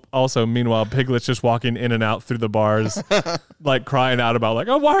 Also, meanwhile, Piglet's just walking in and out through the bars, like crying out about, like,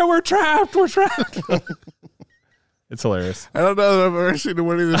 oh, why we're trapped? We're trapped. It's hilarious. I don't know that I've ever seen a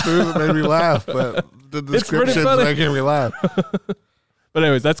Winnie the Pooh that made me laugh, but the It's pretty descriptions funny. making me laugh. But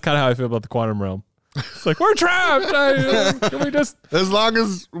anyways, that's kind of how I feel about the quantum realm. It's like, we're trapped. Can we just... As long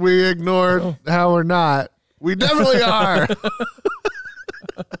as we ignore how we're not, we definitely are.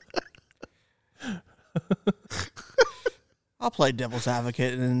 I'll play devil's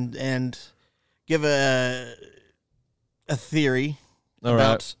advocate and give a theory All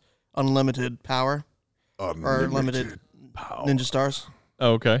about unlimited power or limited ninja stars.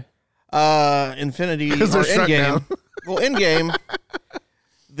 Oh, okay. Infinity or 'Cause they're shut Endgame. down. Well, Endgame,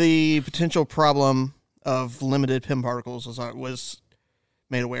 the potential problem of limited Pym particles was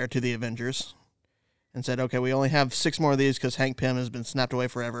made aware to the Avengers and said, okay, we only have 6 more of these because Hank Pym has been snapped away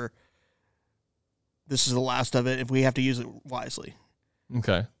forever. This is the last of it if we have to use it wisely.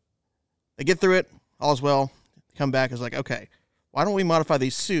 Okay. They get through it, all's well. Come back is like, okay, why don't we modify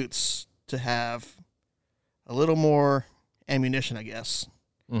these suits to have a little more ammunition, I guess,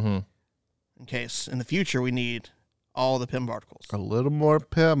 Mm-hmm. in case in the future we need all the Pym particles. A little more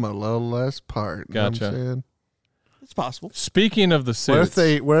Pym, a little less part. You know what I'm Gotcha. saying? It's possible. Speaking of the suits.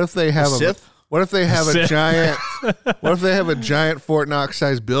 What if they have Sith? What if they have a Sith. giant? What if they have a giant Fort Knox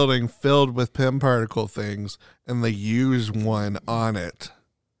sized building filled with Pym particle things, and they use one on it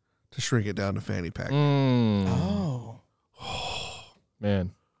to shrink it down to fanny pack? Mm, Oh.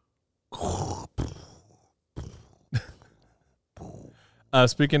 man.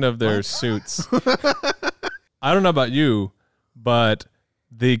 Speaking of their suits, I don't know about you, but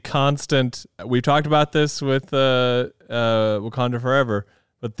the constant, we talked about this with Wakanda Forever,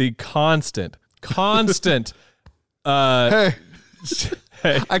 but the constant, Hey,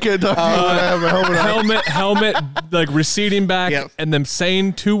 hey, I can't talk to you when I have a helmet on. helmet, like receding back, Yep. and them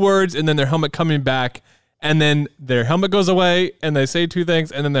saying 2 words, and then their helmet coming back, and then their helmet goes away, and they say 2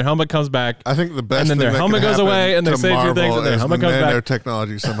 things, and then their helmet comes back. I think the best And then thing their that helmet could goes happen away, and they to say 2 things, Marvel and their is helmet the comes back.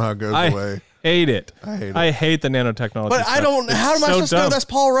 nanotechnology somehow goes I away. hate it. I hate it. I hate the nanotechnology. But I stuff. don't. It's How am I so supposed to know dumb. that's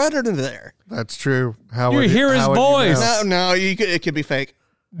Paul Rudd in there? That's true. How You would hear his how would you voice. know? No, it could be fake.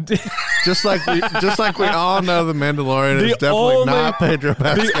 Just like we all know, the Mandalorian is The definitely only- not Pedro The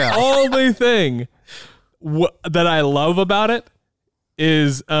Pascal. only thing that I love about it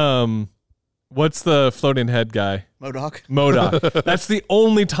is What's the floating head guy? MODOK. That's the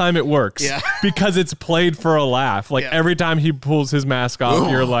only time it works. Yeah. Because it's played for a laugh. Like every time he pulls his mask off,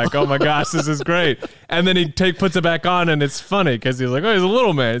 you're like, oh my gosh, this is great. And then he puts it back on, and it's funny because he's like, oh, he's a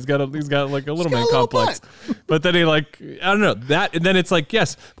little man. He's got like a little man complex. But then he I don't know that. And then it's like,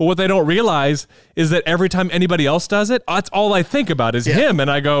 yes. But what they don't realize is that every time anybody else does it, that's all I think about is him.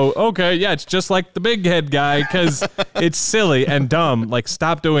 And I go, okay, yeah, it's just like the big head guy because it's silly and dumb. Like,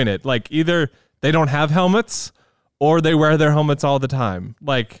 stop doing it. Like, either they don't have helmets or they wear their helmets all the time.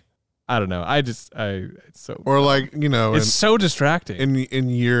 Like, I don't know. It's so. Or like, you know, it's so distracting. In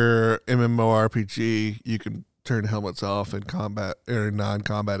your MMORPG, you can turn helmets off in combat or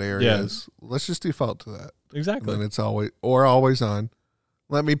non-combat areas. Yeah. Let's just default to that. Exactly. And then it's always on.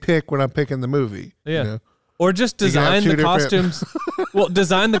 Let me pick when I'm picking the movie. Yeah. You know? Or just design the costumes. Well,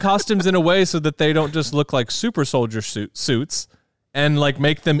 design the costumes in a way so that they don't just look like super soldier suits. And like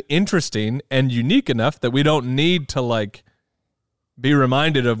make them interesting and unique enough that we don't need to like be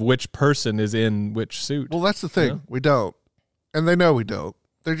reminded of which person is in which suit. Well, that's the thing. You know? We don't. And they know we don't.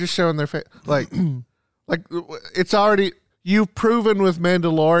 They're just showing their face. Like it's already, you've proven with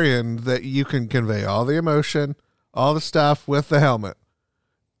Mandalorian that you can convey all the emotion, all the stuff with the helmet.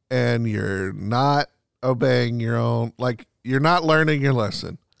 And you're not obeying your own, like you're not learning your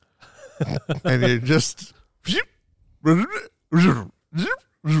lesson. And you're just...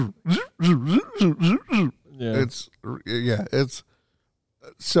 It's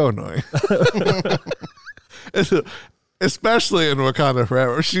so annoying. Especially in Wakanda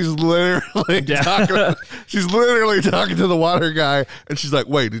Forever. She's literally talking to the water guy, and she's like,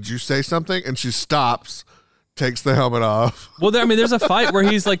 wait, did you say something? And she stops, takes the helmet off. Well, I mean, there's a fight where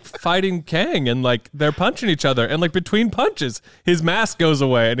he's like fighting Kang, and like they're punching each other, and like between punches, his mask goes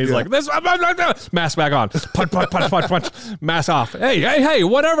away, and he's like, "This mask back on, punch, mask off. Hey,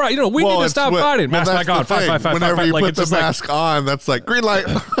 whatever. You know, we need to stop fighting. Mask back on, fight. Whenever you like, put the mask on, that's like green light,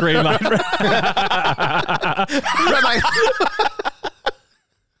 green light, red light.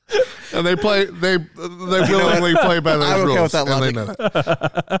 And they willingly play by those rules, and they know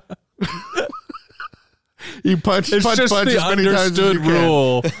that. You punch it's just the the understood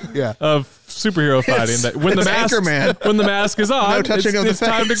rule of superhero fighting that when the mask is on, no touching it's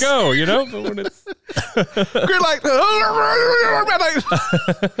time to go, you know? But when it's green light, red light,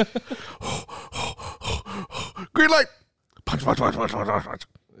 green light, punch.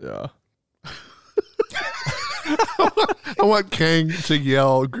 Yeah. I want Kang to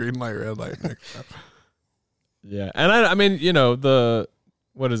yell green light, red light next time. Yeah. And I mean, you know,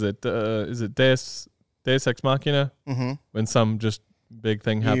 what is it? Is it Deus Ex Machina, when some just big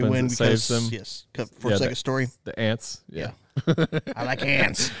thing happens and saves them. Yes, for the sake of story. The ants. Yeah. I like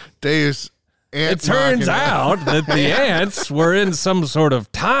ants. Deus It turns out that the ants were in some sort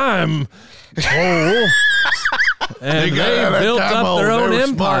of time hole. And they built up their own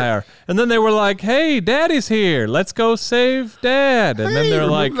empire. Smart. And then they were like, hey, Daddy's here. Let's go save Dad. And then they're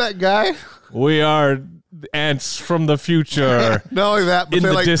like, that guy? We are ants from the future. Not only that, but in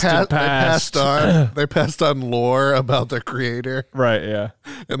the distant past. They passed on lore about their creator. Right, yeah.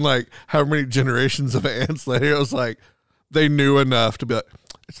 And like how many generations of ants later, it was like they knew enough to be like,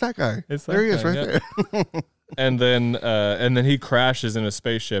 it's that guy. There he is right there. And then he crashes in a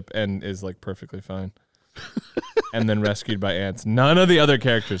spaceship and is like perfectly fine. And then rescued by ants. None of the other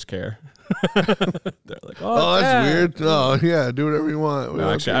characters care. They're like, oh, that's weird. Oh, yeah, do whatever you want. No,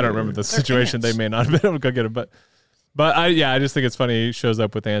 actually, I don't remember the situation. They may not have been able to go get it, but I just think it's funny he shows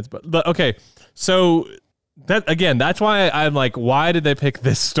up with ants. But okay, so that's why I'm like, why did they pick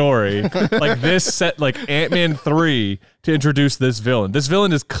this story, like this set, like Ant-Man 3, to introduce this villain? This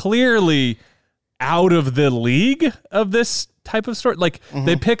villain is clearly out of the league of this type of story. Like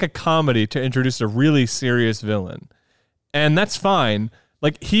they pick a comedy to introduce a really serious villain, and that's fine.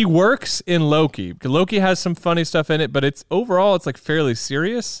 Like he works in Loki. Loki has some funny stuff in it, but it's like fairly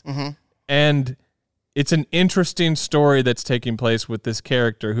serious. And it's an interesting story that's taking place with this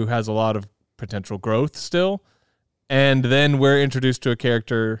character who has a lot of potential growth still. And then we're introduced to a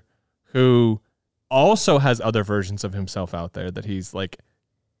character who also has other versions of himself out there that he's like,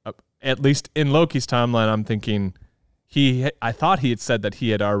 at least in Loki's timeline, I'm thinking I thought he had said that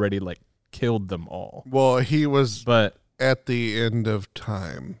he had already like killed them all. Well, but at the end of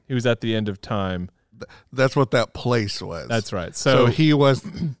time. He was at the end of time. That's what that place was. That's right. So he was,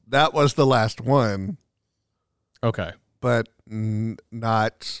 that was the last one. Okay. But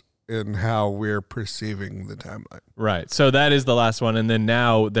not in how we're perceiving the timeline. Right. So that is the last one. And then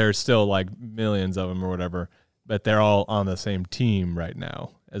now there's still like millions of them or whatever, but they're all on the same team right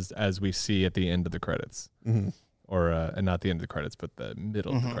now as we see at the end of the credits. Or not the end of the credits, but the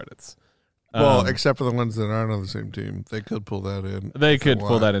middle of the credits. Well, except for the ones that aren't on the same team, they could pull that in. They could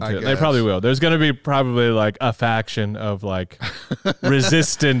pull that into it. They probably will. There's going to be probably like a faction of like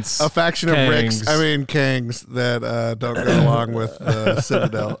resistance. A faction Kangs. of Ricks. I mean, Kangs that don't go along with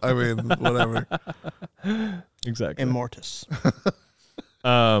Citadel. I mean, whatever. Exactly. Immortus.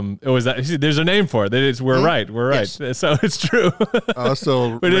 It was that. See, there's a name for it. We're right. We're right. Yes. So it's true.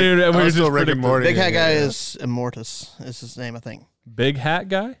 Also, Rick and Morty. Big Hat Guy is Immortus. Is his name, I think. Big Hat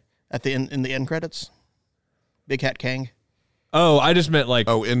Guy. At the in the end credits, Big Hat Kang. Oh, I just meant like.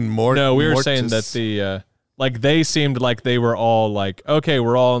 Oh, in Mortis. No, we were saying that the like they seemed like they were all like, okay,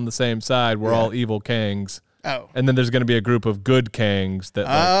 we're all on the same side. We're all evil Kangs. Oh, and then there's going to be a group of good Kangs that.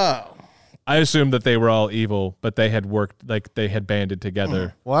 Like, I assumed that they were all evil, but they had worked like they had banded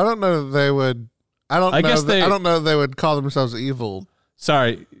together. Well, I don't know that they would. I don't know they would call themselves evil.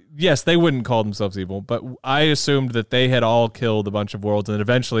 Sorry. Yes, they wouldn't call themselves evil, but I assumed that they had all killed a bunch of worlds, and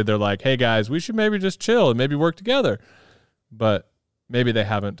eventually they're like, hey, guys, we should maybe just chill and maybe work together. But maybe they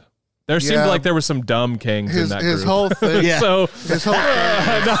haven't. There seemed like there were some dumb kings in that his group. whole thing. Yeah. So his whole thing.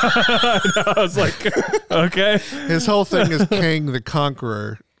 I was like, okay. His whole thing is Kang the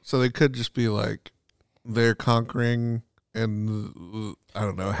Conqueror, so they could just be like, they're conquering, and I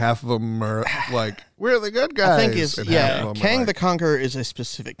don't know, half of them are like, we're the good guys. I think Kang the Conqueror is a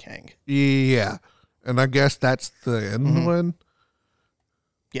specific Kang. Yeah, and I guess that's the end one.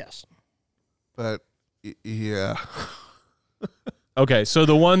 Yes, but yeah. Okay, so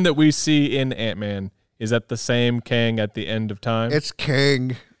the one that we see in Ant-Man, is that the same Kang at the end of time? It's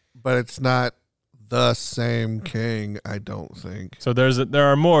Kang, but it's not the same Kang, I don't think. So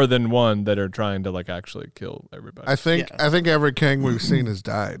there are more than one that are trying to like actually kill everybody. I think every Kang we've seen has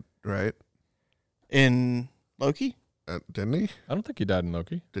died, right? In Loki? Didn't he? I don't think he died in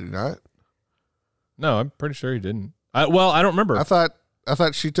Loki. Did he not? No, I'm pretty sure he didn't. I don't remember. I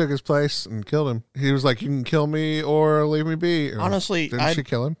thought she took his place and killed him. He was like, "You can kill me or leave me be." Honestly, didn't she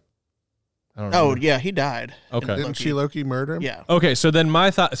kill him? I don't know. Oh yeah, he died. Okay. Didn't she Loki murder him? Yeah. Okay, so then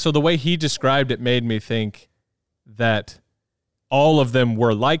so the way he described it made me think that all of them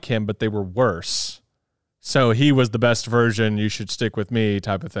were like him, but they were worse. So he was the best version, you should stick with me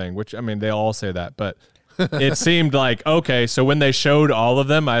type of thing, which, I mean, they all say that, but it seemed like, okay, so when they showed all of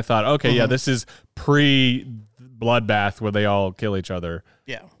them, I thought, okay, yeah, this is pre-bloodbath where they all kill each other.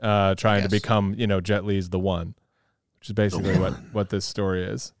 Yeah. Trying to become, Jet Li's the one, which is basically what this story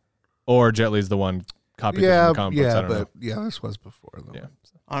is. Or Jet Li's the one copied from the comic books. I don't know. This was before though. Yeah.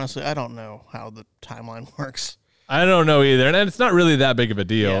 Honestly, I don't know how the timeline works. I don't know either, and it's not really that big of a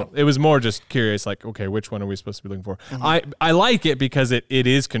deal. Yeah. It was more just curious, like, okay, which one are we supposed to be looking for? I like it because it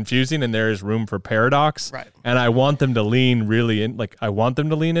is confusing and there is room for paradox, right? And I want them to lean really in, like I want them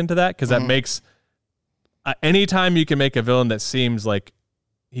to lean into that because that makes anytime you can make a villain that seems like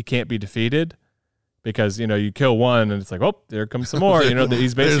he can't be defeated. Because, you kill one and it's like, oh, there comes some more.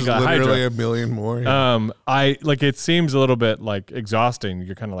 He's basically got Hydra. Literally a million more. Yeah. It seems a little bit like exhausting.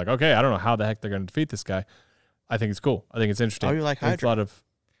 You're kind of like, okay, I don't know how the heck they're going to defeat this guy. I think it's cool. I think it's interesting. Oh, you like Hydra?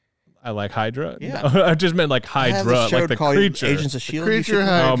 I like Hydra. Yeah. No, I just meant like Hydra, like the creature. Agents of S.H.I.E.L.D. Creature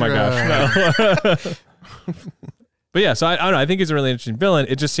Hydra. Oh my gosh. No. But yeah, so I don't know. I think he's a really interesting villain.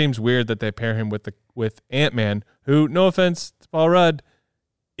 It just seems weird that they pair him with Ant-Man, who, no offense to Paul Rudd,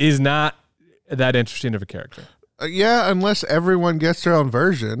 is not that interesting of a character. Yeah, unless everyone gets their own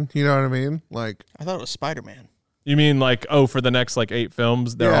version. You know what I mean? Like, I thought it was Spider-Man. You mean like, for the next like 8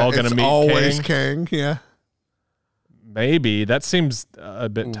 films, they're all going to meet always Kang. Yeah. Maybe. That seems a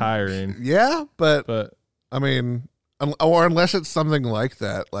bit tiring. Yeah, but I mean, or unless it's something like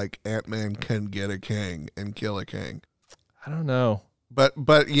that, like Ant-Man can get a Kang and kill a Kang. I don't know.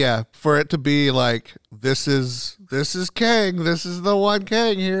 But yeah, for it to be like this is Kang, this is the one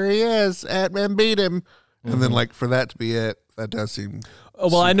Kang, here he is, Ant-Man beat him, and then like for that to be it, that does seem.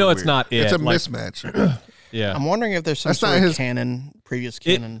 Well, I know weird. it's not it. It's a mismatch. Yeah, I'm wondering if there's some sort of previous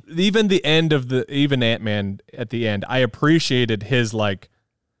canon. Even the end of even Ant-Man at the end, I appreciated his like,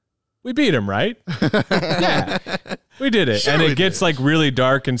 we beat him, right? Yeah, we did it, and it gets like really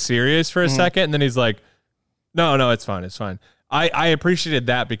dark and serious for a second, and then he's like, no, it's fine, it's fine. I appreciated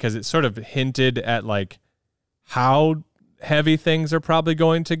that because it sort of hinted at like how heavy things are probably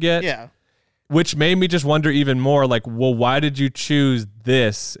going to get. Yeah. Which made me just wonder even more, like, well, why did you choose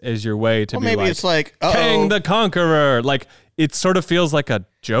this as your way to be maybe it's like, Kang the Conqueror? Like, it sort of feels like a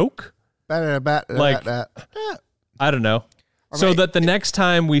joke. Like, I don't know. So that the next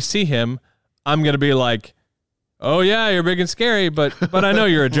time we see him, I'm going to be like, oh yeah, you're big and scary, but I know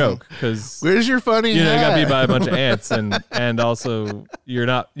you're a joke because where's your funny? You got beat by a bunch of ants, and also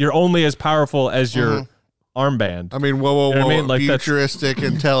you're only as powerful as your armband. I mean, whoa, You know what I mean? Like, futuristic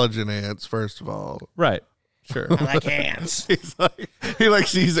intelligent ants, first of all. Right. Sure. I like ants. He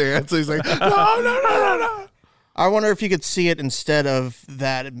sees ants. He's like, no. I wonder if you could see it instead of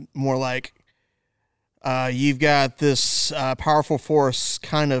that, more like you've got this powerful force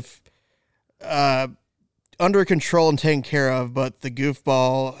kind of under control and taken care of, but the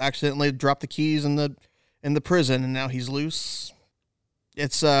goofball accidentally dropped the keys in the prison, and now he's loose.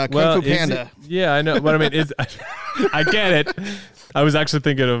 It's Kung Fu Panda. Yeah, I know. But I mean, I get it. I was actually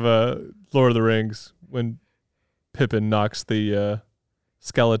thinking of Lord of the Rings when Pippin knocks the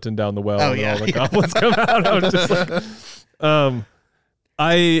skeleton down the well and all the goblins come out. I was just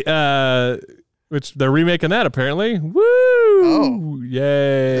like, which they're remaking that apparently. Woo! Oh,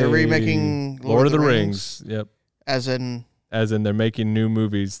 yay! They're remaking Lord of the Rings. Yep. As in they're making new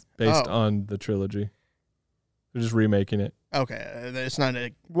movies based on the trilogy. They're just remaking it. Okay, it's not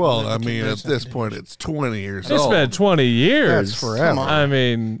a. Well, I mean, at this point, it's 20 years It's old. been 20 years. That's forever. Come on. I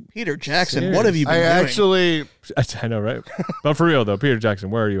mean, Peter Jackson, serious. what have you been doing? Actually, I know, right? But for real though, Peter Jackson,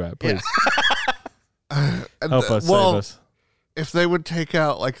 where are you at? Please help us, save us. If they would take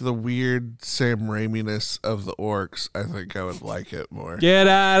out like the weird Sam Raimi-ness of the orcs, I think I would like it more. Get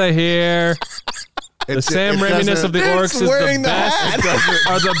out of here. The Sam Raimi-ness of the orcs is the best.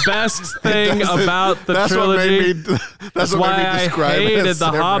 Are the best thing about the trilogy. That's why I hated the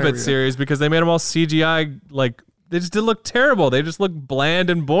Hobbit series, because they made them all CGI. Like, they just did look terrible. They just look bland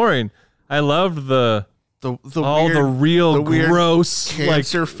and boring. I loved the real gross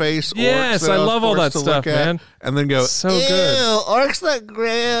cancer face. Yes, I love all that stuff, man. And then go, so good. Orcs look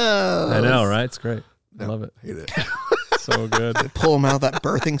gross. I know, right? It's great. I love it. Hate it. So good. Pull him out of that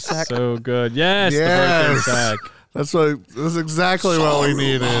birthing sack. So good. Yes, the birthing sack. That's exactly what we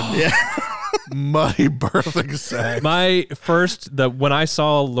needed. Yeah. Muddy birthing sack. My when I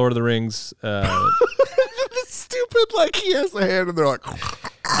saw Lord of the Rings, It's stupid. Like, he has a hand, and they're like,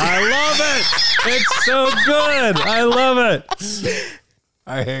 I love it. It's so good. I love it.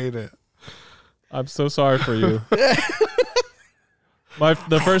 I hate it. I'm so sorry for you.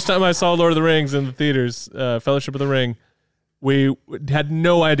 The first time I saw Lord of the Rings in the theaters, Fellowship of the Ring, we had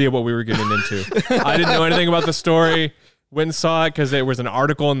no idea what we were getting into. I didn't know anything about the story. Went and saw it because there was an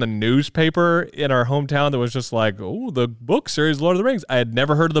article in the newspaper in our hometown that was just like, oh, the book series Lord of the Rings. I had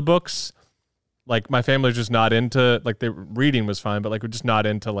never heard of the books. Like, my family was just not into, like, the reading was fine, but like, we're just not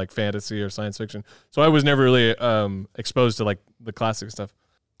into like fantasy or science fiction. So I was never really exposed to like the classic stuff.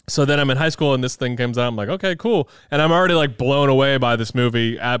 So then I'm in high school and this thing comes out. I'm like, okay, cool. And I'm already like blown away by this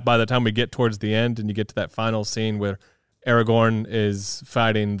movie by the time we get towards the end and you get to that final scene where Aragorn is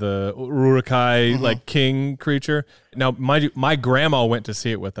fighting the Uruk-hai like king creature. Now, mind you, my grandma went to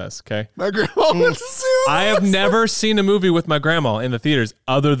see it with us, okay? My grandma went to see it. I have never seen a movie with my grandma in the theaters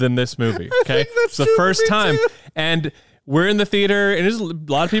other than this movie, okay? It's the first time. And we're in the theater, and there's a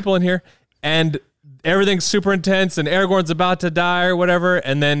lot of people in here, and everything's super intense, and Aragorn's about to die or whatever,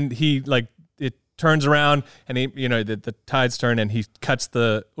 and then he, like, it turns around, and he, you know, the tides turn, and he cuts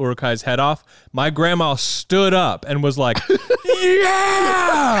the Uruk-hai's head off. My grandma stood up and was like,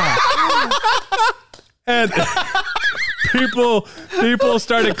 yeah! And people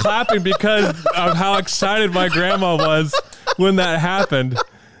started clapping because of how excited my grandma was when that happened.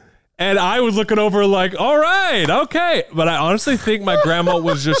 And I was looking over like, all right, okay. But I honestly think my grandma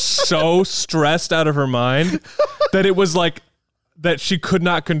was just so stressed out of her mind that it was like that she could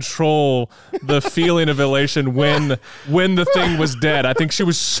not control the feeling of elation when the thing was dead. I think she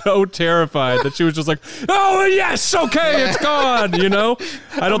was so terrified that she was just like, oh, yes, okay, it's gone, you know?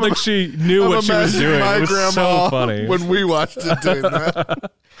 I don't think she knew what she was doing. It was so funny. When we watched it doing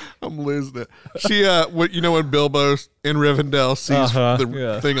that. I'm losing it. She, you know, when Bilbo in Rivendell sees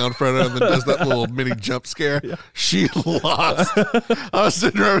the thing on front of him and does that little mini jump scare, she lost. I was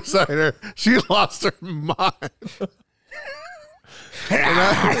sitting right beside her. She lost her mind.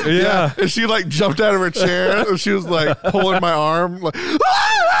 And she like jumped out of her chair and she was like pulling my arm like, and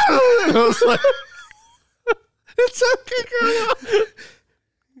I was like, it's okay, girl.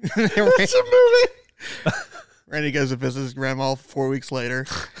 It's a movie. Randy goes to visit his grandma 4 weeks later.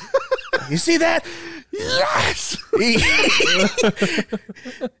 You see that? Yes.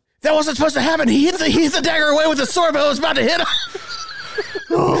 That wasn't supposed to happen. He hit the dagger away with the sword, but it was about to hit him.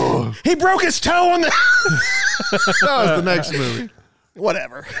 Oh. He broke his toe on the. That was the next movie.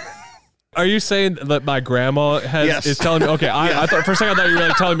 Whatever. Are you saying that my grandma is telling me? Okay, I thought for a second I thought you were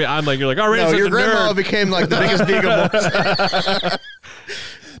like telling me you're like, oh, no, your grandma nerd. became like the biggest vegan.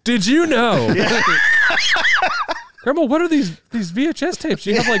 Did you know? Yeah. Grandma, what are these VHS tapes?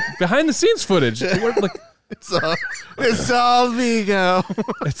 You have like behind the scenes footage. What, like, it's all Vigo.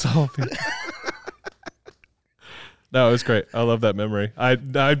 It's all Vigo. No, it was great. I love that memory. I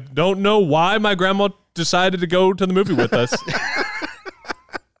don't know why my grandma decided to go to the movie with us.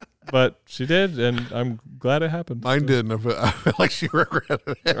 But she did, and I'm glad it happened. Mine didn't. I feel like she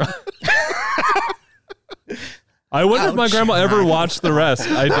regretted it. I wonder if my grandma ever watched the rest.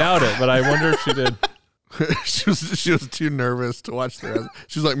 I doubt it, but I wonder if she did. she was too nervous to watch the rest.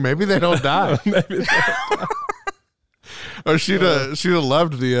 She's like, maybe they don't die. Maybe they don't die. Or she'd have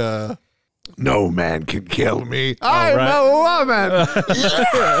loved the no man can kill me. I'm right. a woman.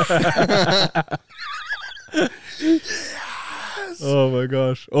 Oh my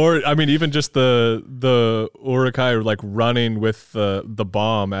gosh. Or I mean even just the Urukai like running with the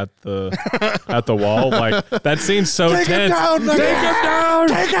bomb at the wall. Like that scene's so tense. Take him down!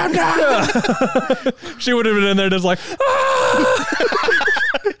 Take him down! She would have been in there just like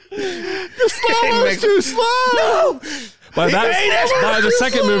The slow was too slow. No! By the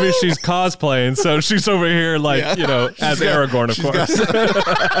second movie, she's cosplaying, so she's over here like as Aragorn, of course.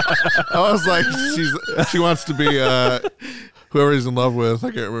 I was like, she wants to be whoever he's in love with.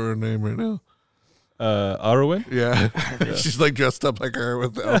 I can't remember her name right now. Arwen? Yeah. She's like dressed up like her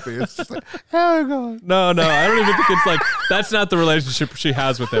with the Elfie. It's just like, Aragorn. No, I don't even think it's like that's not the relationship she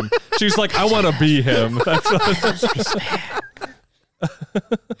has with him. She's like, I want to be him. That's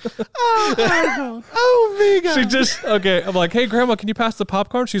Oh, vegan. She just I'm like, hey grandma, can you pass the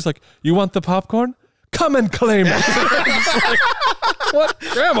popcorn? She's like, you want the popcorn? Come and claim it. Like, what,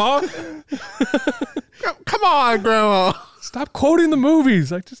 grandma? Come on, grandma. Stop quoting the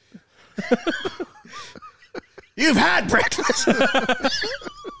movies. Like just You've had breakfast.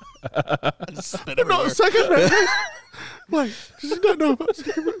 Spit everywhere. No, second breakfast. Like, does she not know about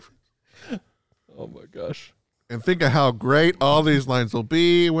second breakfast? Oh my gosh. And think of how great all these lines will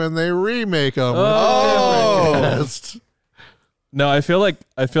be when they remake them. Oh. No, I feel like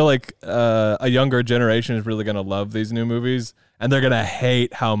a younger generation is really gonna love these new movies, and they're gonna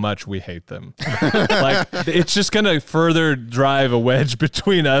hate how much we hate them. Like it's just gonna further drive a wedge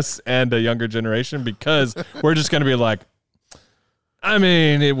between us and a younger generation because we're just gonna be like, I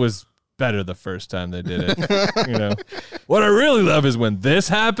mean, it was better the first time they did it. What I really love is when this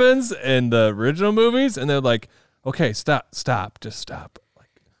happens in the original movies, and they're like, okay, stop, just stop.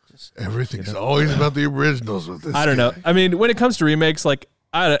 Everything's always about the originals with this. I don't know. I mean, when it comes to remakes, like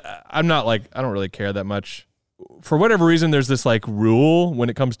I'm not like I don't really care that much. For whatever reason, there's this like rule when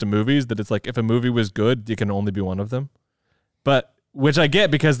it comes to movies that it's like if a movie was good, you can only be one of them. But which I get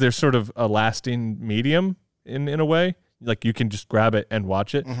because there's sort of a lasting medium in a way. Like you can just grab it and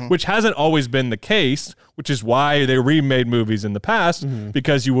watch it, which hasn't always been the case, which is why they remade movies in the past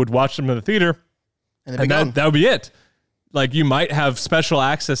because you would watch them in the theater and that would be it. Like you might have special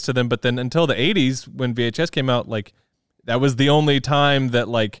access to them, but then until the 80s when VHS came out, like that was the only time that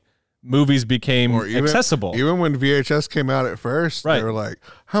like movies became accessible. Even when VHS came out at first, they were like,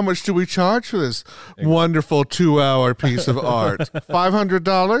 how much do we charge for this wonderful 2-hour piece of art?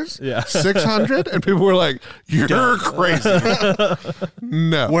 $500? Yeah. $600? And people were like, you're crazy.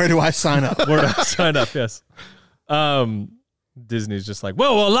 No. Where do I sign up? Yes. Disney's just like,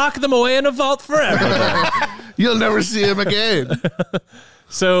 well, we'll lock them away in a vault forever then. You'll never see him again.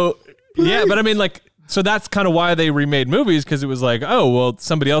 So, yeah, but I mean, like, so that's kind of why they remade movies, because it was like, oh, well,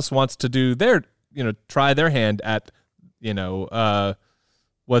 somebody else wants to do their, try their hand at,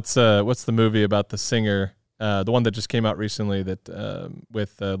 what's the movie about the singer, the one that just came out recently that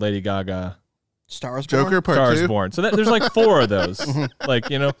with Lady Gaga. Stars Born? Joker Part Stars 2? Born. So there's like 4 of those. Like,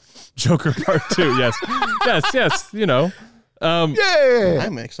 Joker Part 2, yes. Yes, Yeah.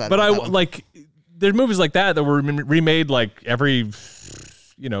 I'm excited. But about that one. like, there's movies like that were remade like every,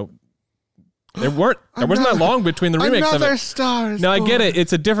 there wasn't that long between the remakes of Another it. Stars Now Born. I get it;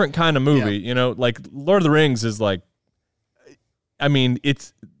 it's a different kind of movie. Like Lord of the Rings is like, I mean,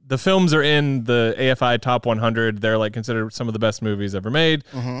 it's the films are in the AFI Top 100. They're like considered some of the best movies ever made.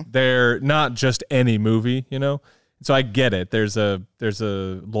 They're not just any movie, So I get it. There's a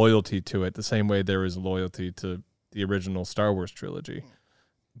loyalty to it, the same way there is a loyalty to the original Star Wars trilogy.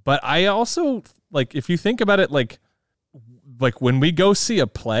 But I also like if you think about it, like when we go see a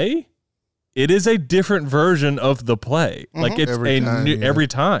play, it is a different version of the play. Like it's every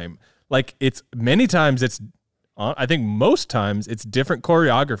time. Like it's many times it's, I think most times it's different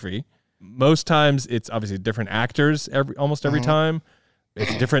choreography. Most times it's obviously different actors almost every time.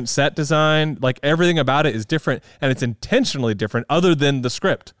 It's different set design. Like everything about it is different, and it's intentionally different other than the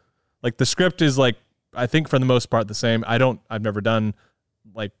script. Like the script is like, I think for the most part the same. I've never done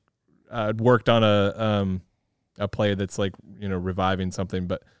like worked on a play that's like, reviving something,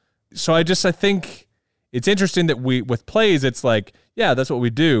 but so I think it's interesting that with plays, it's like, yeah, that's what we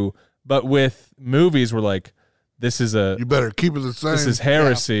do. But with movies, we're like, this is you better keep it the same. this is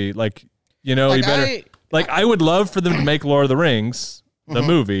heresy. Like, you know, Like, you better I would love for them to make Lord of the Rings, the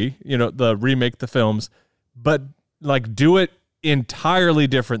movie, you know, the remake the films, but like do it entirely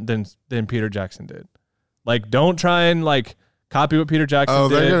different than Peter Jackson did. Like, don't try and like copy what Peter Jackson did. Oh,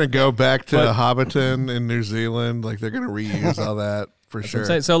 they're going to go back to Hobbiton in New Zealand. Like, they're going to reuse all that for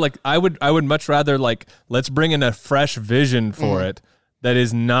sure. So, like, I would much rather, like, let's bring in a fresh vision for it that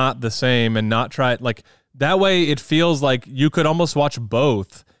is not the same and not try it. Like, that way it feels like you could almost watch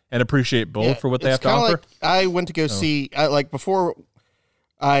both and appreciate both for what they have to offer. Like I went to go see, like, before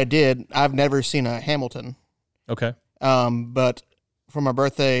I did, I've never seen a Hamilton. Okay. But for my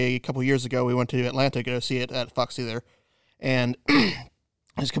birthday a couple years ago, we went to Atlanta to go see it at Fox Theater. And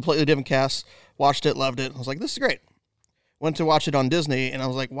it's a completely different cast. Watched it, loved it. I was like, this is great. Went to watch it on Disney, and I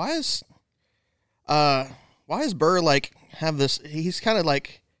was like, why is Burr like have this? He's kind of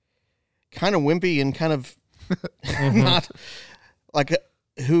wimpy and kind of not like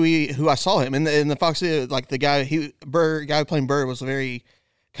who I saw him in the Fox Theater. Like the guy guy playing Burr was very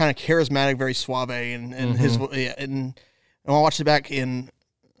kind of charismatic, very suave, and his and when I watched it back it's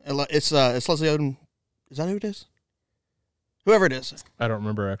Leslie Odom. Is that who it is? Whoever it is. I don't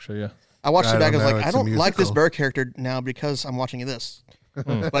remember, actually, yeah. I watched it back. I was like, I don't like this musical. Burr character now because I'm watching this.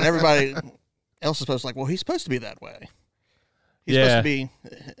 But everybody else is supposed to like, well, he's supposed to be that way. He's supposed to be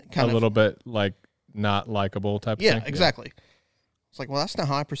kind of a little bit like not likable type of thing. Yeah, exactly. It's like, well, that's not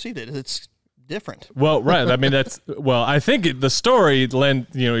how I perceived it. It's different. Well, right. I mean, I think the story,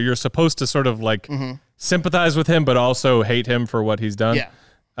 you're supposed to sort of like sympathize with him, but also hate him for what he's done.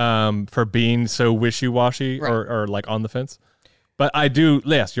 Yeah. For being so wishy-washy or like on the fence. But I do,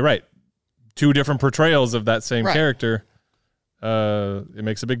 yes, you're right. Two different portrayals of that same character, it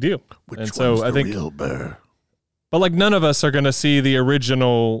makes a big deal. Which one's the real Burr? But like none of us are going to see the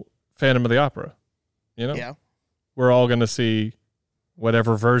original Phantom of the Opera, you know? Yeah. We're all going to see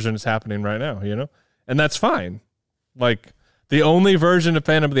whatever version is happening right now, you know? And that's fine. Like the only version of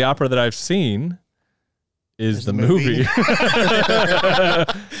Phantom of the Opera that I've seen is the movie.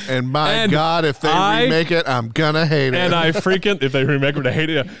 And God, if they remake it, I'm gonna hate it. And if they remake it, I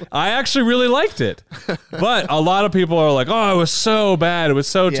hate it. I actually really liked it. But a lot of people are like, oh, it was so bad. It was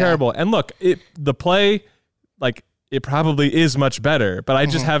so terrible. And look, the play, like, it probably is much better, but I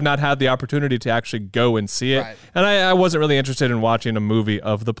just have not had the opportunity to actually go and see it. Right. And I wasn't really interested in watching a movie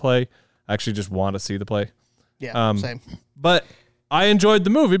of the play. I actually just want to see the play. Yeah, same. But I enjoyed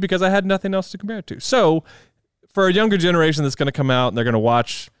the movie because I had nothing else to compare it to. So for a younger generation that's going to come out and they're going to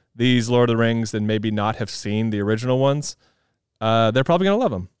watch these Lord of the Rings and maybe not have seen the original ones, they're probably going to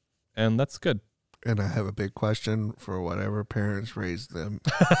love them. And that's good. And I have a big question for whatever parents raised them.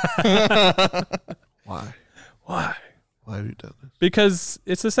 Why? Why have you done this? Because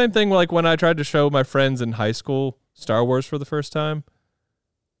it's the same thing like when I tried to show my friends in high school Star Wars for the first time,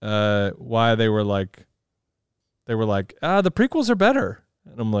 why they were like, the prequels are better.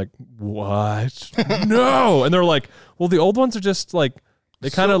 And I'm like, what? No. And they're like, well, the old ones are just like,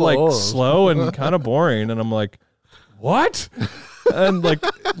 they kind of like slow and kind of boring. And I'm like, what? And like,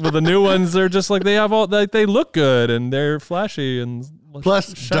 well, the new ones are just like, they have all, like, they look good and they're flashy and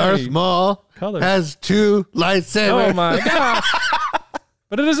plus Darth Maul has 2 lightsabers. Oh my God.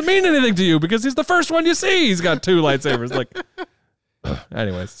 But it doesn't mean anything to you because he's the first one you see. He's got 2 lightsabers. Like,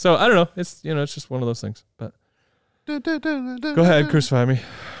 anyways. So I don't know. It's, it's just one of those things, but. Go ahead, crucify me.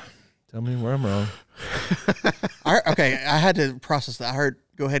 Tell me where I'm wrong. Okay, I had to process that. I heard,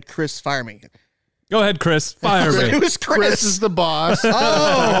 go ahead, Chris, fire me. Go ahead, Chris, fire me. It was Chris. Chris is the boss.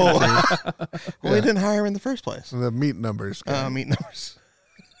 Oh. Well, they didn't hire him in the first place. The meat numbers. Meat numbers.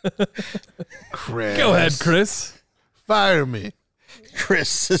 Chris. Go ahead, Chris. Fire me.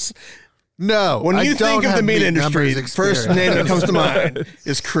 Chris is... No, when you think of the meat industry, the first name that comes to mind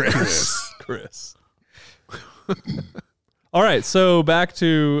is Chris. Chris. All right, so back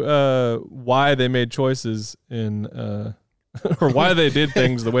to why they made choices in, or why they did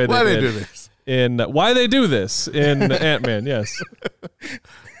things the way they did. Why they do this? Why they do this in Ant-Man? Yes.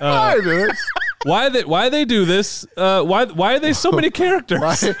 Why do this? Why they do this? Why are they so many characters?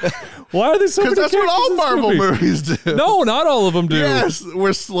 Why are they so many characters? Because that's what all Marvel movies do. No, not all of them do. Yes,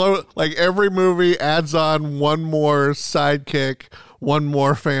 we're slow. Like every movie adds on one more sidekick, one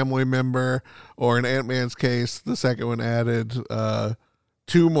more family member, or in Ant-Man's case, the second one added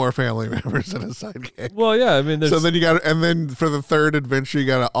 2 more family members and a sidekick. Well, yeah, I mean, so then you got, and then for the third adventure, you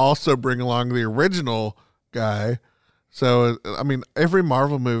got to also bring along the original guy. So I mean, every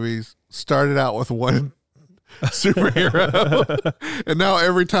Marvel movie started out with one superhero, and now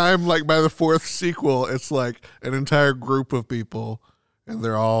every time, like by the 4th sequel, it's like an entire group of people, and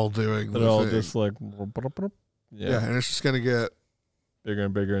they're all doing. They're all just like. Yeah, and it's just gonna get bigger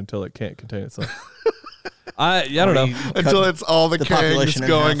and bigger until it can't contain itself. I don't know. Until it's all the Kangs population in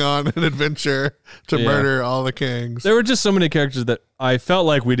going half. on an adventure to murder all the Kangs. There were just so many characters that I felt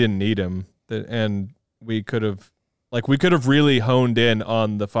like we didn't need him, and we could have really honed in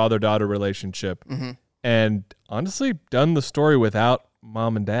on the father-daughter relationship, and honestly done the story without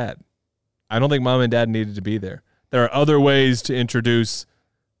mom and dad. I don't think mom and dad needed to be there. There are other ways to introduce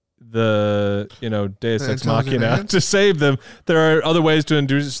the Deus Ex Machina to save them. There are other ways to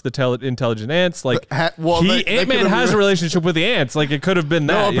introduce the intelligent ants. Like Ant-Man has a relationship with the ants. Like it could have been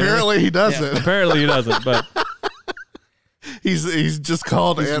that. No, apparently he doesn't. Apparently he doesn't. But he's just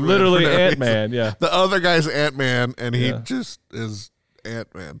called Ant-Man. Literally Ant-Man. Yeah. The other guy's Ant-Man, and he just is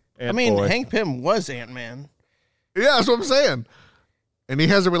Ant-Man. Hank Pym was Ant-Man. Yeah, that's what I'm saying. And he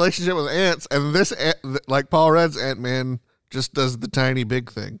has a relationship with ants, and this, like Paul Rudd's Ant-Man, just does the tiny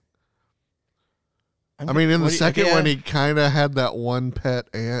big thing. In the second one, he kind of had that one pet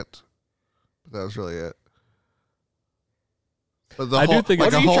ant, but that was really it. But the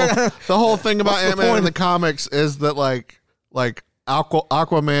whole thing about Ant-Man in the comics is that like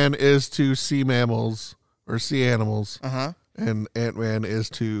Aquaman is to sea mammals or sea animals, and Ant-Man is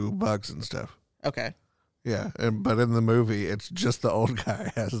to bugs and stuff. Okay. Yeah, but in the movie, it's just the old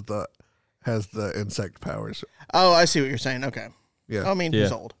guy has the insect powers. Oh, I see what you're saying. Okay. Yeah.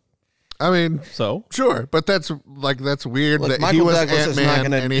 He's old. So sure, but that's weird that Michael he was Douglas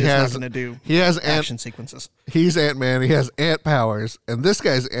Ant-Man and he has action sequences. He's Ant-Man. He has ant powers, and this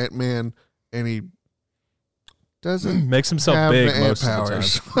guy's Ant-Man, and he doesn't makes himself have big the most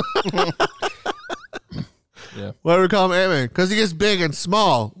powers. of the time. Yeah. Why do we call him Ant-Man? Because he gets big and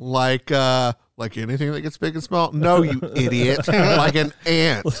small, like anything that gets big and small. No, you idiot! Like an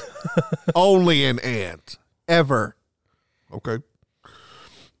ant. Only an ant. Ever. Okay.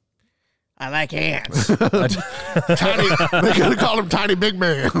 I like ants. Tiny. They could have called him Tiny Big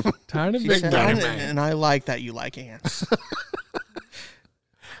Man. Tiny Big Man. And I like that you like ants.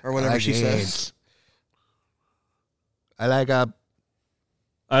 Or whatever she says. I like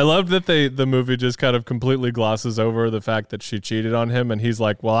I love that the movie just kind of completely glosses over the fact that she cheated on him, and he's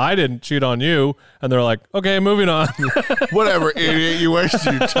like, well, I didn't cheat on you. And they're like, okay, moving on. Whatever, idiot. You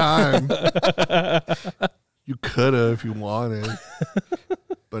wasted your time. You could have if you wanted.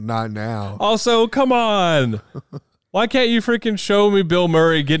 But not now. Also, come on. Why can't you freaking show me Bill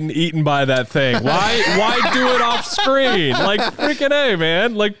Murray getting eaten by that thing? Why do it off screen? Like, freaking A,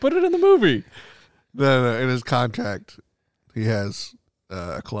 man. Like, put it in the movie. No, in his contract, he has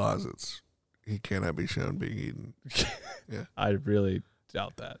a clause. He cannot be shown being eaten. Yeah, I really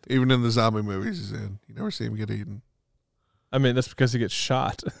doubt that. Even in the zombie movies he's in, you never see him get eaten. That's because he gets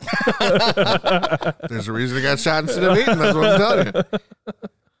shot. There's a reason he got shot instead of eaten. That's what I'm telling you.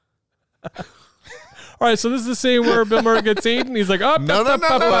 All right, so this is the scene where Bill Murray gets eaten. He's like, oh, no.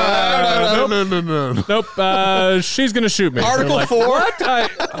 Nope, she's going to shoot me. Article 4? What?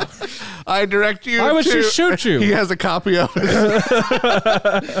 I direct you Why would she shoot you? He has a copy of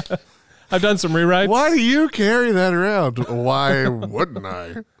it. I've done some rewrites. Why do you carry that around? Why wouldn't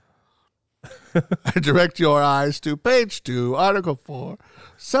I? I direct your eyes to page 2, article 4,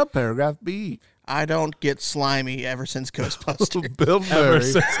 subparagraph B. I don't get slimy ever since Ghostbusters. Bill Ever Murray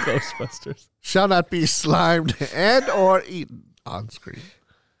since Ghostbusters. shall not be slimed and or eaten on screen.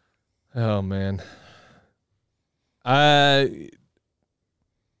 Oh, man. It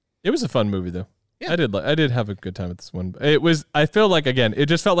was a fun movie, though. Yeah. I did have a good time with this one. I feel like, again, it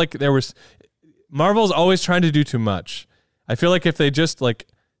just felt like Marvel's always trying to do too much. I feel like if they just,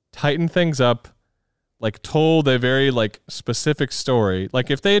 tighten things up, told a very specific story,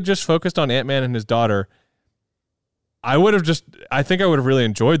 if they had just focused on Ant-Man and his daughter, I think I would have really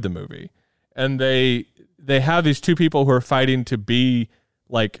enjoyed the movie. And they have these two people who are fighting to be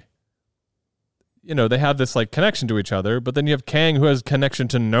they have this connection to each other, but then you have Kang who has connection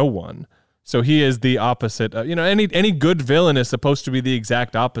to no one. So he is the opposite of, any good villain is supposed to be the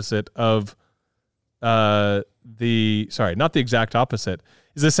exact opposite of not the exact opposite.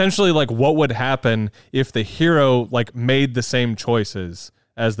 Is essentially what would happen if the hero made the same choices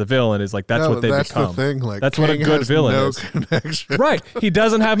as the villain. Is that's what they become. The thing. That's Kang what a good villain no is. Connection. Right. He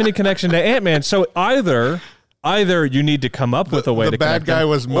doesn't have any connection to Ant-Man. So either you need to come up with a way to connect the bad guy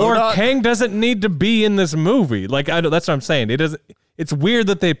was MODOK, or Kang doesn't need to be in this movie. That's what I'm saying. It's weird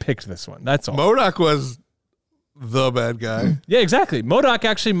that they picked this one. That's all. MODOK was the bad guy. Yeah, exactly. MODOK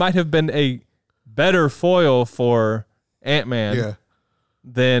actually might have been a better foil for Ant-Man. Yeah.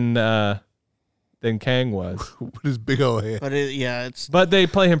 Than Kang was. With his big old head. But they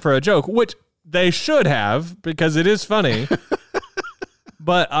play him for a joke, which they should have, because it is funny.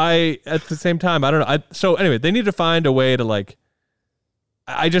 But at the same time, I don't know. So anyway, they need to find a way to like.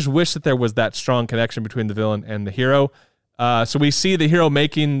 I just wish that there was that strong connection between the villain and the hero. So we see the hero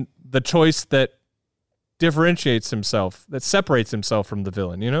making the choice that differentiates himself, that separates himself from the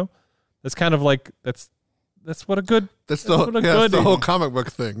villain. You know, that's kind of like that's what a good that's the whole comic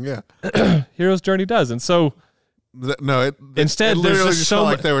book thing. Yeah, hero's journey does, and so. Instead, it there's just so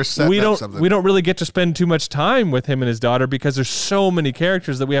like they were setting we up something. don't really get to spend too much time with him and his daughter because there's so many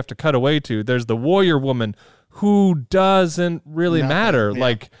characters that we have to cut away to. There's the warrior woman who doesn't really matter. Yeah.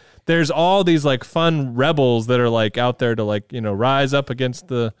 Like there's all these like fun rebels that are like out there to like rise up against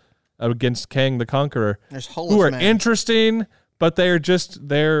Kang the Conqueror, who are interesting. But they're just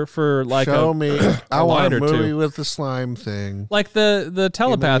there for like show me. I want a movie with the slime thing. Like the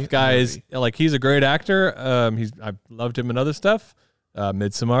telepath guy is like he's a great actor. I've loved him in other stuff.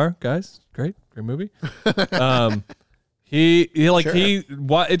 Midsommar, guys, great movie.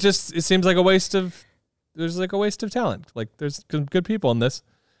 It seems like a waste of. There's like a waste of talent. Like there's good people in this,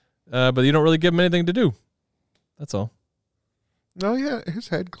 but you don't really give them anything to do. That's all. No, yeah, his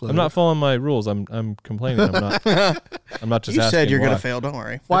head glowed. I'm not following my rules. I'm complaining. I'm not. I'm not just. You asking said you're going to fail. Don't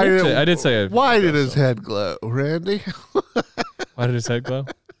worry. I did say. Why did his head glow, Randy? Why did his head glow?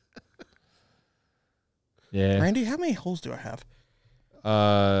 Yeah, Randy, how many holes do I have?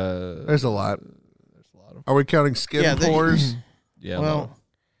 There's a lot. Are we counting skin pores? Yeah. Well,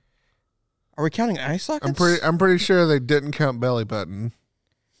 are we counting eye sockets? I'm pretty sure they didn't count belly button.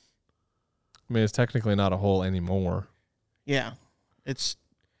 I mean, it's technically not a hole anymore. Yeah. It's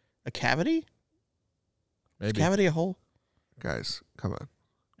a cavity? Maybe. Is cavity a hole? Guys, come on.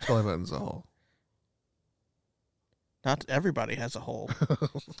 Belly button's a hole. Not everybody has a hole.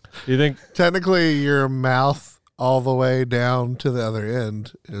 You think? Technically, your mouth all the way down to the other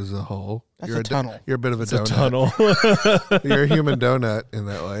end is a hole. That's a tunnel. You're a bit of a donut. A tunnel. You're a human donut in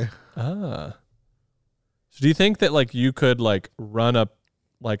that way. Ah. So do you think that like you could like run a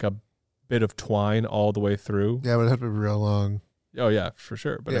bit of twine all the way through? Yeah, but it'd have to be real long. Oh yeah, for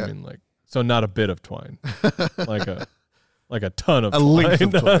sure. But I mean, like, so not a bit of twine, like a ton of twine. Length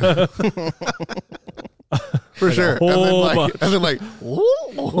of twine. For like sure. And then like,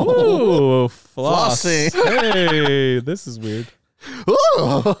 ooh, floss. Hey, this is weird.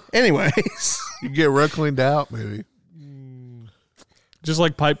 Ooh. Anyways, you get real cleaned out, maybe. Just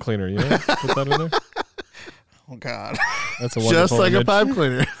like pipe cleaner, you know? Put that in there. Oh God, that's a wonderful just like image. A pipe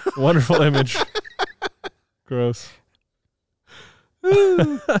cleaner. Wonderful image. Gross.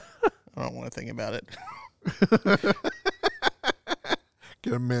 I don't want to think about it.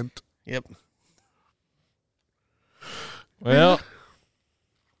 Get a mint. Yep. Well,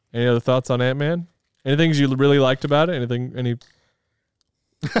 any other thoughts on Ant-Man? Any things you really liked about it? Any? You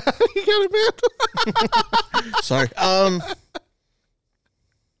got a mint. Sorry.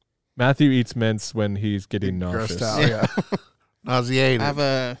 Matthew eats mints when he's getting nauseous. Out, yeah. Nauseated. I have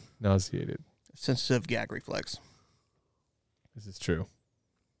a nauseated sensitive gag reflex. This is true.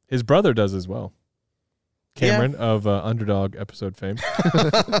 His brother does as well. Cameron of Underdog episode fame.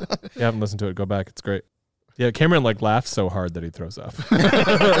 If you haven't listened to it, go back. It's great. Yeah, Cameron like laughs so hard that he throws up.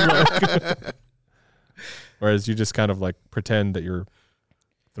 Whereas you just kind of like pretend that you're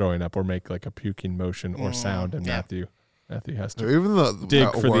throwing up or make like a puking motion or sound, and Matthew has to even dig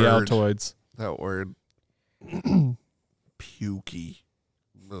for the Altoids. That word. Pukey.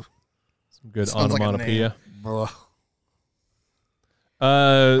 Some good onomatopoeia. Like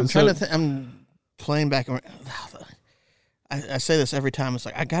I'm trying to think. I'm playing back. I say this every time. It's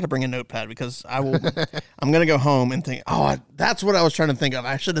like, I got to bring a notepad because I'm going to go home and think, that's what I was trying to think of.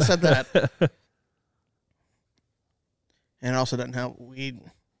 I should have said that. And it also doesn't help.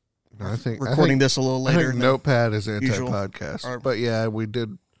 I think this a little later. I think Notepad is anti-podcast. But yeah, we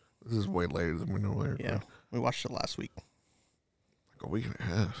did. This is way later than we normally record. Yeah, we watched it last week. Like a week and a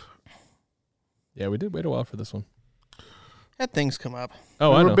half. Yeah, we did wait a while for this one. Had things come up.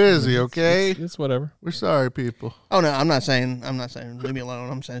 Oh, I know. We're busy, okay? It's whatever. We're sorry, people. Oh no, I'm not saying leave me alone.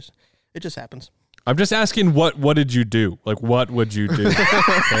 I'm saying it just happens. I'm just asking what did you do? Like, what would you do?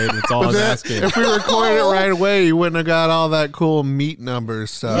 Okay, that's all I'm asking. If we recorded it right away, you wouldn't have got all that cool meat numbers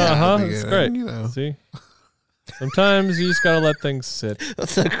stuff. Yeah, that's great. You know. See? Sometimes you just got to let things sit.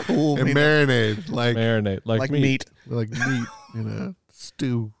 That's a cool and marinate. Marinate. Like meat. Like meat,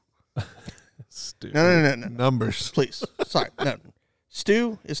 stew. Stew. No. Numbers. Please. Sorry. No.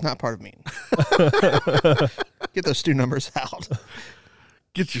 Stew is not part of meat. Get those stew numbers out.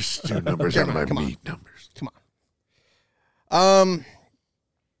 Get your stew numbers out of my meat numbers. Come on.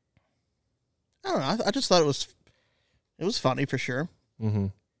 I don't know. I just thought it was funny for sure. Mm-hmm.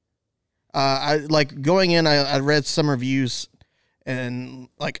 I like going in. I read some reviews, and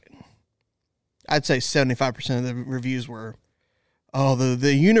like I'd say 75% of the reviews were, "Oh,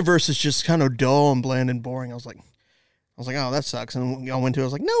 the universe is just kind of dull and bland and boring." I was like, "Oh, that sucks." And I went to it, I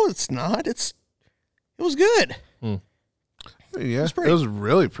was like, "No, it's not. It was good." Yeah, it was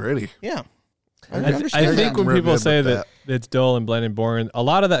really pretty. Yeah. I think when people say that it's dull and bland and boring, a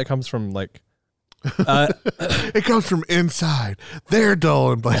lot of that comes from like it comes from inside. They're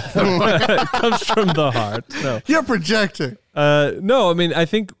dull and bland. it comes from the heart. No. You're projecting. No, I mean, I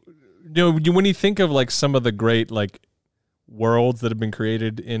think when you think of like some of the great like worlds that have been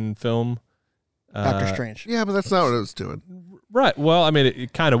created in film, Doctor Strange. Yeah, but that's not what it was doing. Right. Well, I mean,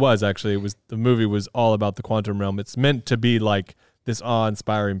 it kind of was actually. The movie was all about the quantum realm. It's meant to be like this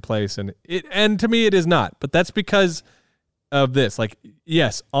awe-inspiring place, and to me it is not. But that's because of this. Like,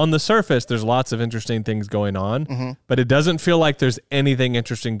 yes, on the surface there's lots of interesting things going on, but it doesn't feel like there's anything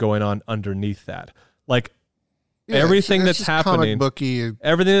interesting going on underneath that. Like everything that's happening, comic booky,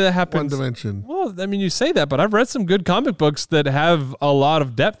 everything that happens, one dimension. Well, I mean, you say that, but I've read some good comic books that have a lot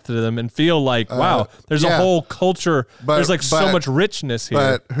of depth to them and feel like, wow, there's a whole culture. There's like so much richness here.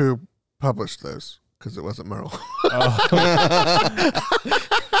 But who published those? Because it wasn't Merle.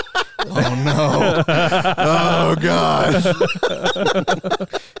 Oh no! Oh God!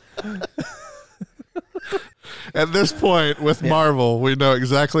 At this point, with Marvel, we know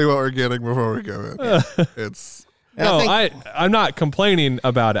exactly what we're getting before we go in. It's I'm not complaining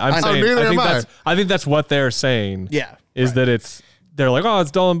about it. I'm saying I think that's what they're saying. Yeah, that they're like, oh,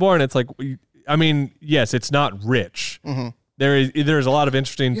 it's dull and boring. It's like, I mean, yes, it's not rich. Mm-hmm. There's a lot of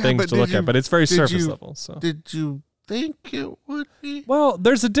interesting things to look at, but it's very surface level. So did you think it would be? Well,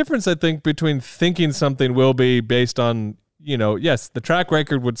 there's a difference, I think, between thinking something will be based on, yes, the track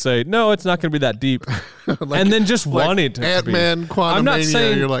record would say, no, it's not going to be that deep. And then just wanting to Ant-Man, Quantumania, I'm not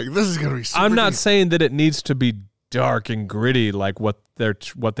saying, you're like, this is going to be super I'm not deep. saying that it needs to be dark and gritty like what they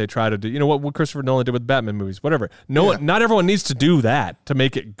try to do. What Christopher Nolan did with Batman movies, whatever. Not everyone needs to do that to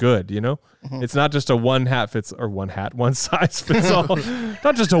make it good, Mm-hmm. It's not just a one size fits all.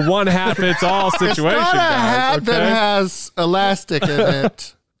 Not just a one hat fits all situation. It's not a hat that has elastic in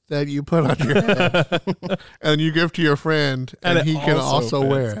it that you put on your head and you give to your friend and he can also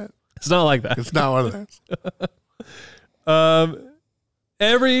wear it. It's not like that. It's not one of those.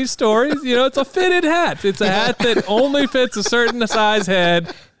 Every story, it's a fitted hat. It's a hat that only fits a certain size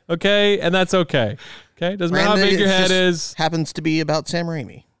head, okay? And that's okay. Okay? Doesn't matter how big your head is. Happens to be about Sam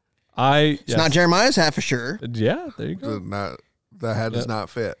Raimi. It's not Jeremiah's hat for sure. Yeah, there you go. The hat does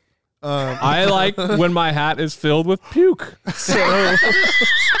not fit. I like when my hat is filled with puke. So,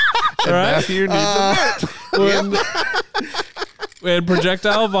 Matthew needs a net. When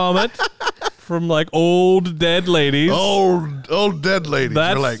projectile vomit from like old dead ladies. Old dead ladies.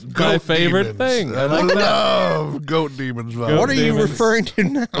 That's like my favorite thing. I like love goat demons. What are you referring to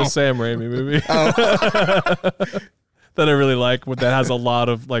now? The Sam Raimi movie. That I really like, that has a lot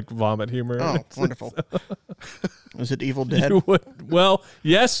of like vomit humor. Oh, wonderful. Was it Evil Dead? Well,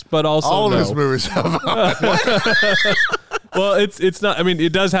 yes, but also all of his movies have vomit. Well, it's not. I mean,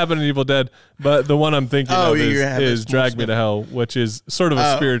 it does happen in Evil Dead, but the one I'm thinking of is Drag Me to Hell, which is sort of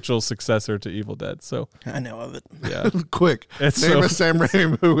a spiritual successor to Evil Dead. So I know of it. Yeah, quick. Name a Sam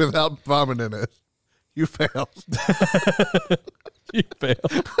Raimi movie without vomit in it. You failed. You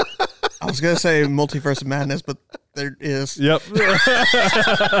failed. I was gonna say Multiverse of Madness, but there is. Yep. He's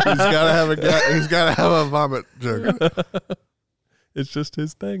gotta have a vomit joke. It's just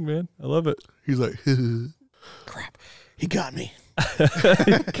his thing, man. I love it. He's like, crap. He got me. He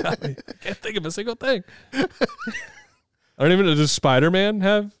got me. I can't think of a single thing. I don't even know. Does Spider-Man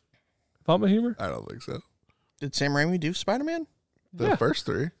have vomit humor? I don't think so. Did Sam Raimi do Spider-Man? The first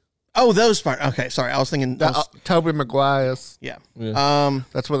three. Oh, those Spider. Okay, sorry. I was thinking Tobey Maguire's. Yeah.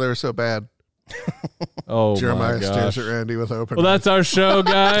 That's why they were so bad. Oh, Jeremiah my gosh. stares at Randy with open. Well, that's our show,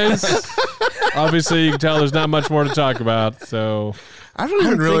 guys. Obviously, you can tell there's not much more to talk about. So I don't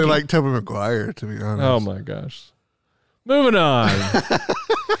even really like Tobey Maguire, to be honest. Oh my gosh. Moving on.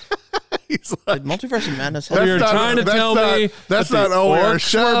 He's like, Multiverse of Madness. You're trying to tell me that's not only our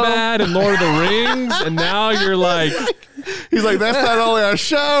show. Were bad in Lord of the Rings, and now you're like, he's like, that's not only our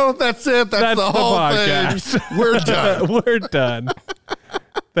show. That's it. That's the whole podcast. Thing. We're done. We're done.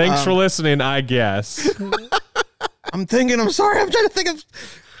 Thanks for listening, I guess. I'm sorry. I'm trying to think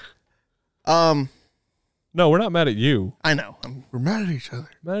of. No, we're not mad at you. I know. We're mad at each other.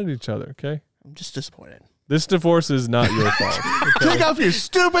 Mad at each other, okay? I'm just disappointed. This divorce is not your fault. Okay? Take off your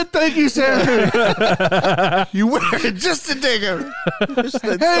stupid thank you, Sam. You wear it just to dig him. I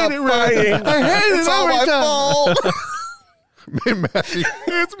hate it, Ryan. I hate it every time. Matthew,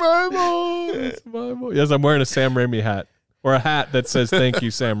 it's my fault. It's my fault. Yes, I'm wearing a Sam Raimi hat. Or a hat that says "Thank you,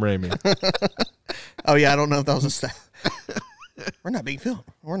 Sam Raimi." Oh yeah, I don't know if that was a staff. We're not being filmed.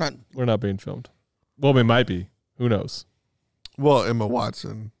 We're not being filmed. Well, we might be. Who knows? Well, Emma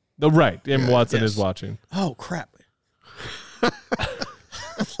Watson. Oh, right. Emma Watson is watching. Oh crap!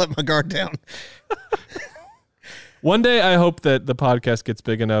 Let my guard down. One day, I hope that the podcast gets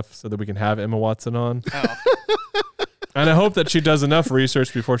big enough so that we can have Emma Watson on. Oh. And I hope that she does enough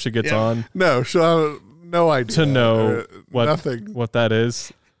research before she gets on. No, she'll have no idea. To know nothing. What that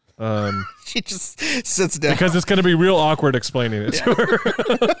is. She just sits down. Because it's going to be real awkward explaining it to her.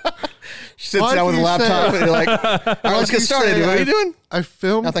 She sits down with a laptop and you're like, all right, let's get started. What are you doing? I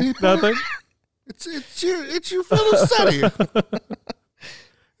filmed Nothing. people. It's your film study.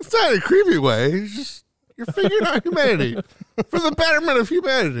 It's not in a creepy way. It's just you're figuring out humanity for the betterment of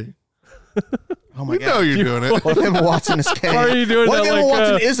humanity. Oh my we God. know you're doing it. What if Emma Watson is Kang? Why are you doing what that? If Emma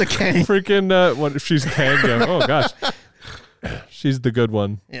Watson is a Kang? Freaking, what if she's Kang? Oh, gosh. She's the good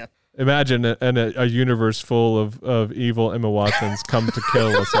one. Yeah. Imagine a universe full of evil Emma Watsons come to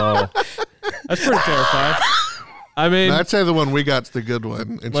kill us all. That's pretty terrifying. I mean, I'd say the one we got's the good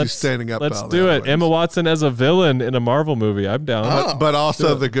one, and she's standing up. Let's do it. Emma Watson as a villain in a Marvel movie. I'm down. But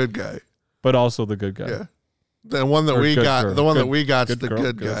also the good guy. But also the good guy. Yeah. The one that we got. Girl. The one that we got's the girl.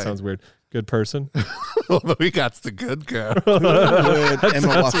 good guy. That sounds weird. Good person. The one that we got's the good guy. Who would Emma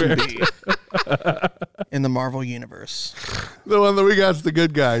Watson be in the Marvel universe? The one that we got's the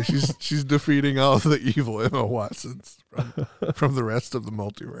good guy. She's defeating all of the evil Emma Watsons from the rest of the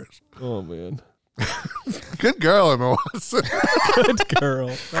multiverse. Oh man. Good girl, Emma Watson. Good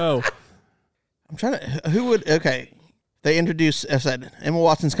girl. Oh. I'm trying to. Who would? Okay, they introduce. I said Emma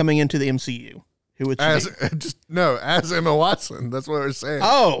Watson's coming into the MCU. Who would she be? As Emma Watson. That's what we're saying.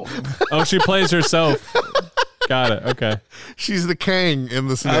 Oh, she plays herself. Got it. Okay. She's the Kang in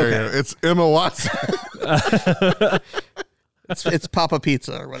the scenario. Okay. It's Emma Watson. it's Papa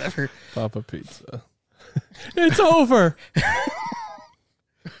Pizza or whatever. Papa Pizza. It's over.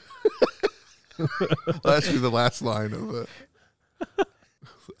 That should be the last line of it.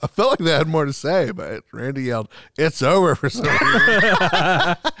 I felt like they had more to say, but Randy yelled, "It's over" for some reason.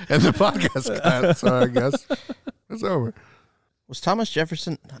 And the podcast cut, so I guess it's over. Was Thomas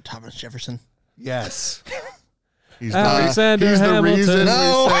Jefferson? Not Thomas Jefferson. Yes. He's Alexander the Hamilton. reason.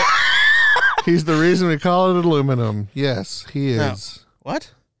 No. He's the reason we call it aluminum. Yes, he No. is.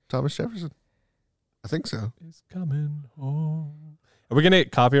 What? Thomas Jefferson. I think so. He's coming home. Are we going to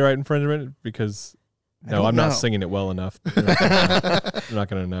get copyright infringement? Because no, I'm know. not singing it well enough. You're not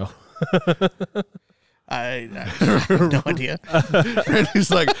going to know. I have no idea.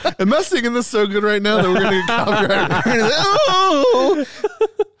 Randy's like, am I singing this so good right now that we're going to get copyrighted? Oh!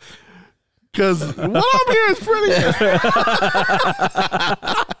 Because what I'm hearing is pretty good.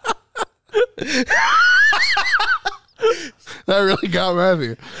 That really got me at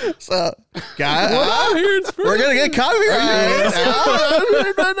you. So, guys, What I'm hearing is we're gonna get copyrighted.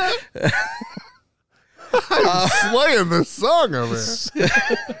 I'm slaying this song over here.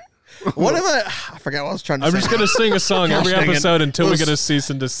 What am I? I forgot what I was trying to I'm say. just going to sing a song Gosh every dang it. episode until we get a cease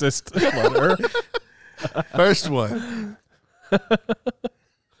and desist letter. First one.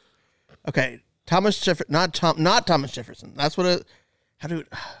 Okay, Thomas Jefferson, not Thomas Jefferson. That's what it. How do?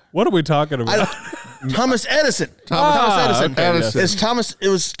 What are we talking about? Thomas Edison. Thomas Edison. okay, Edison. Is Thomas? It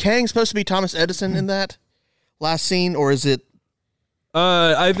was Kang supposed to be Thomas Edison in that last scene, or is it?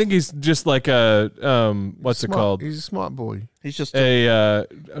 I think he's just like a what's it called? He's a smart boy. He's just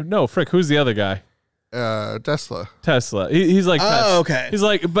No, frick. Who's the other guy? Tesla. Tesla. He's like. okay. He's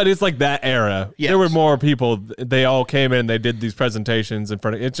like, but it's like that era. Yes. There were more people. They all came in. They did these presentations in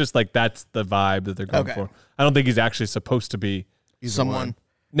front of. It's just like that's the vibe that they're going Okay. for. I don't think he's actually supposed to be. someone.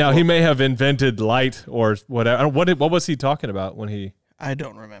 Now he may have invented light or whatever. What was he talking about when he? I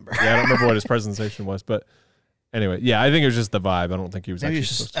don't remember. Yeah, I don't remember what his presentation was, but anyway, yeah, I think it was just the vibe. I don't think he was Maybe actually it's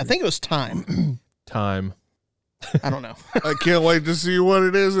just, supposed to. I think it was time. Time. I don't know. I can't wait to see what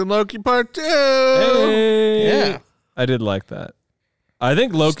it is in Loki Part 2. Hey. Yeah. I did like that. I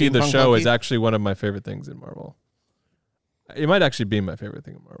think Loki, the Steampunk show, Loki? is actually one of my favorite things in Marvel. It might actually be my favorite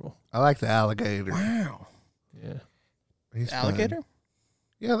thing in Marvel. I like the alligator. Wow. Yeah. He's fun. Alligator?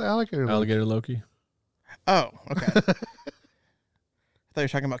 Yeah, the alligator. Alligator Loki. Oh, okay. I thought you were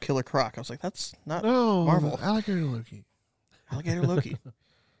talking about Killer Croc. I was like, that's not No, Marvel. alligator Loki. Alligator Loki.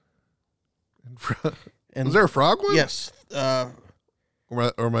 And Was there a frog one? yes, Or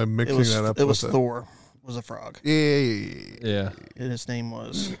am I it mixing was that up? it was with Thor was a frog. Yeah. Yeah. And his name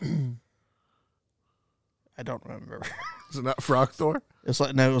was I don't remember. Is it not Frog Thor? It's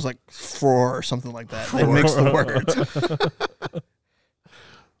like no, it was like Fror or something like that. They mixed the words.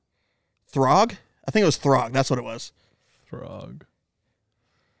 Throg? I think it was Throg. That's what it was. Frog.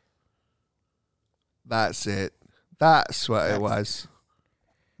 That's it. That's what it was.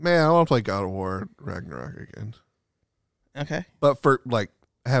 Man, I want to play God of War Ragnarok again. Okay. But for, like,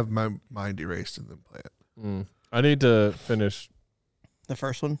 have my mind erased and then play it. I need to finish. The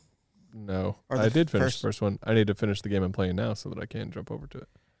first one? No. Or I did finish the first one. I need to finish the game I'm playing now so that I can jump over to it.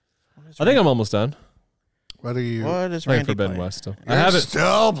 I think I'm almost done. What are you What is playing Randy Forbidden playing? West still? You're I haven't.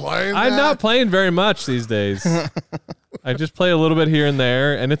 still playing I'm that? not playing very much these days. I just play a little bit here and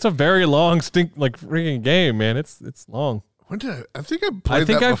there, and it's a very long freaking game, man. It's long. When did I think I played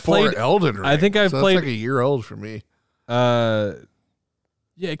that before Elden Ring. I think I've played that's like a year old for me. Yeah,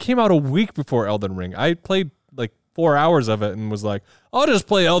 it came out a week before Elden Ring. I played like 4 hours of it and was like, I'll just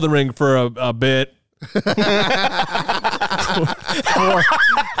play Elden Ring for a bit.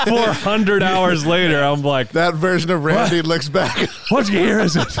 400 hours later, I'm like, that version of Randy looks back. What year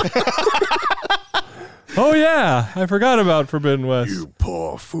is it? Oh yeah, I forgot about Forbidden West. You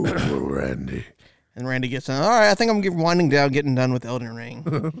poor fool, Randy. And Randy gets in. All right, I think I'm winding down, getting done with Elden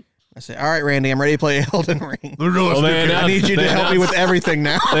Ring. I say, all right, Randy, I'm ready to play Elden Ring. I need you to help me with everything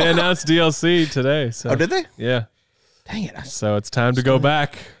now. They announced DLC today. So. Oh, did they? Yeah. Dang it. So it's time to go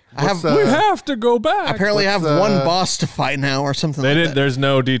back. We have to go back. Apparently I have one boss to fight now or something like that. There's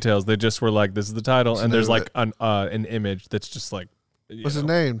no details. They just were like, this is the title, and there's like an image that's just like. What's it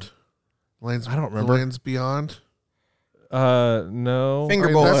named? I don't remember. Lands Beyond? Boy. No.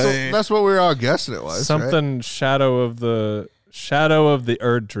 That's what we were all guessing it was. Something right? Shadow of the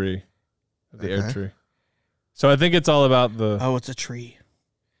Erd Tree. Erd Tree. So I think it's all about the. Oh, it's a tree.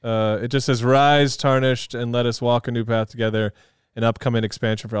 It just says, "Rise, tarnished, and let us walk a new path together." An upcoming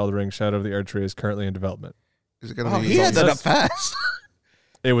expansion for Elden Ring, Shadow of the Erd Tree, is currently in development. Is it going to be? He had that up fast.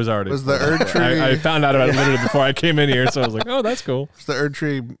 It was already. Was the Erd Tree? I found out about it literally before I came in here, so I was like, "Oh, that's cool." Is the Erd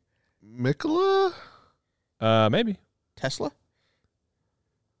Tree Mikola? Maybe Tesla.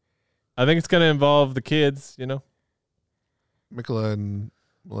 I think it's going to involve the kids. Mikola and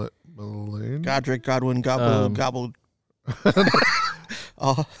Malane? Godric, Godwin, Gobble.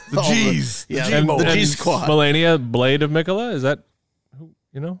 The G's. Yeah, the G squad. Melania, Blade of Mikola. Is that who?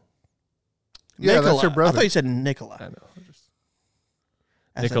 Yeah, Nikolai. that's your brother. I thought you said Nikolai. I know.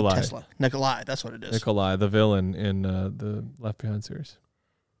 As in Nikolai. Tesla. Nikolai. That's what it is. Nikolai, the villain in the Left Behind series.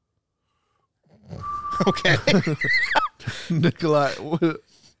 Okay. Nikolai.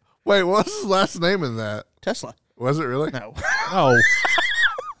 Wait, what's his last name in that? Tesla. Was it really? No. Oh.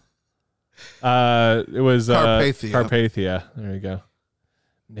 It was Carpathia. Carpathia. There you go.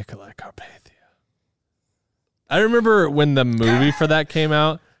 Nikolai Carpathia. I remember when the movie for that came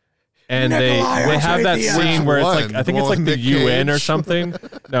out, and they have that scene where it's like, I think it's like the UN or something.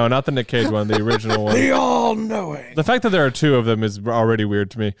 No, not the Nick Cage one, the original one. The all-knowing. The fact that there are two of them is already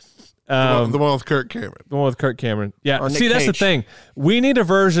weird to me. The one with Kirk Cameron. The one with Kirk Cameron. Yeah. Or Nick See, that's the Cage. thing. We need a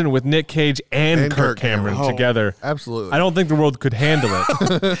version with Nick Cage and Kirk Cameron together. Absolutely. I don't think the world could handle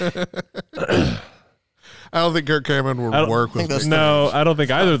it. I don't think Kirk Cameron would work with me. No, I don't think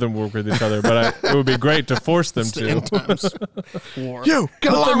either of them work with each other, but it would be great to force them to. War. You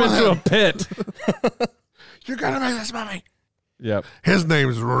get Put along them with into a him. pit. You're gonna make this movie. Yep. His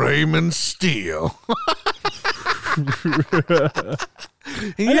name's Raymond Steele.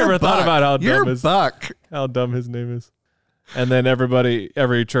 I never thought about how dumb his name is. And then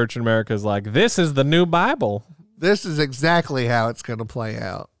every church in America is like, this is the new Bible. This is exactly how it's going to play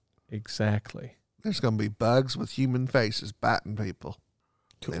out. Exactly. There's going to be bugs with human faces biting people.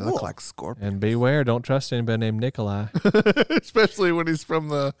 Cool. They look like scorpions. And beware, don't trust anybody named Nikolai. Especially when he's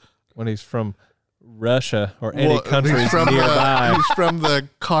from Russia or any countries nearby. He's from the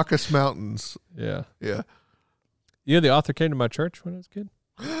Caucasus Mountains. Yeah. Yeah. You know, the author came to my church when I was a kid.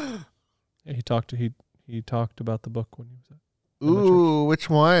 And he talked about the book when he was at Ooh, which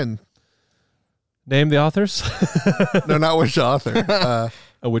one? Name the authors? No, not which author.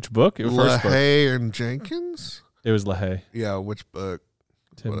 Which book? It was first book. LaHaye and Jenkins? It was LaHaye. Yeah, which book?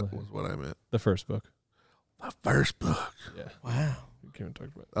 Tim What LaHaye. was what I meant. The first book. The first book. Yeah. Wow. We came and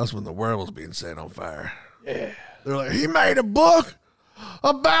talked about it. That's when the world was being set on fire. Yeah. They're like, he made a book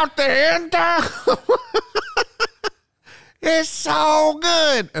about the end time. It's so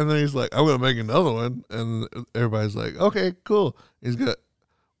good. And then he's like, I'm going to make another one. And everybody's like, okay, cool. We're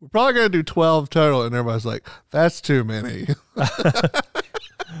probably going to do 12 total. And everybody's like, that's too many.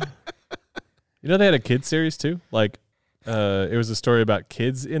 You know, they had a kids series too. Like, it was a story about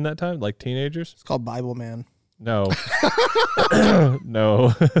kids in that time, like teenagers. It's called Bible Man. No,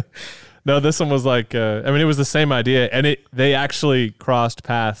 no, no. This one was like, it was the same idea, and they actually crossed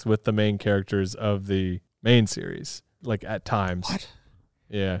paths with the main characters of the main series, like at times. What?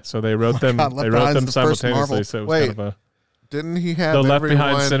 Yeah. So they wrote them. God, They wrote them Left Behind's the first simultaneously. Marvel. So it was Wait. kind of Didn't he have the Left everyone,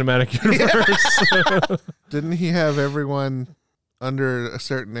 Behind cinematic universe? Didn't he have everyone under a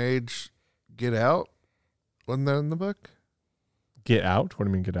certain age get out? Wasn't that in the book? Get out? What do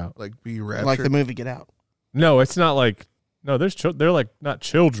you mean get out? Like be raptured? Like the movie Get Out. No, it's not like no. They're like not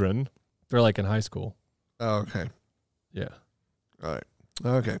children. They're like in high school. Oh, okay. Yeah. All right.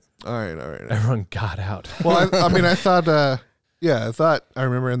 Okay. All right. Everyone got out. Well, I mean, I thought. I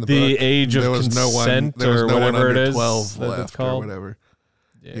remember in the the book, age of there was consent no one, there was or no one whatever it under is 12 that left it's called. or whatever.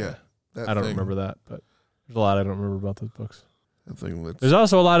 Yeah. That I don't thing. remember that, but there's a lot I don't remember about those books. That thing that's, There's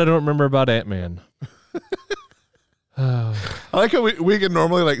also a lot I don't remember about Ant-Man. I like how we can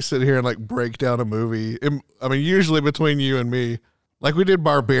normally like sit here and like break down a movie. I mean, usually between you and me, like we did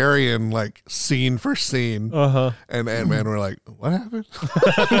Barbarian, like scene for scene, and Ant-Man. We're like, what happened?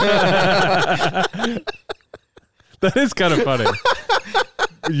 That is kind of funny.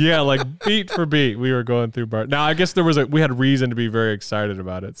 Yeah, like beat for beat, we were going through Now, I guess we had reason to be very excited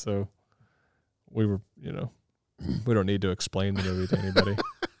about it, so we were, we don't need to explain the movie to anybody.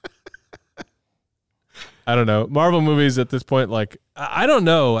 I don't know. Marvel movies at this point, like, I don't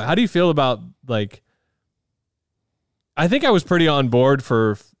know. How do you feel about, like, I think I was pretty on board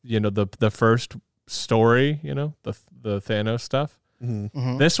for, the first story, the Thanos stuff.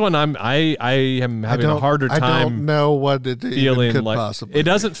 Mm-hmm. This one, I am having a harder time. I don't know what it feeling could like possibly. It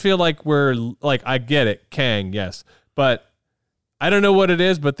doesn't feel like we're like, I get it, Kang, yes, but I don't know what it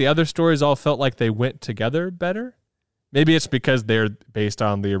is. But the other stories all felt like they went together better. Maybe it's because they're based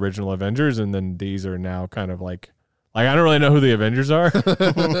on the original Avengers, and then these are now kind of like I don't really know who the Avengers are.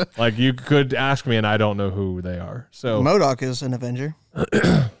 Like you could ask me, and I don't know who they are. So MODOK is an Avenger.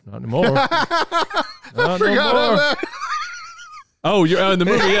 Not anymore. Not anymore. Oh, you're in the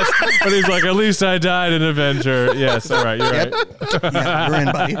movie, yes. But he's like, at least I died an Avenger. Yes, all right, you're right. Yeah, you're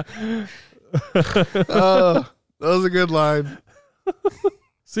in, buddy. That was a good line.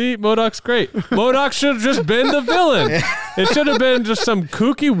 See, MODOK's great. MODOK should have just been the villain. It should have been just some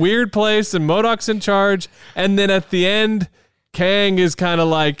kooky, weird place, and MODOK's in charge. And then at the end, Kang is kind of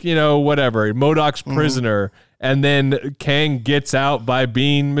like, whatever, MODOK's prisoner. And then Kang gets out by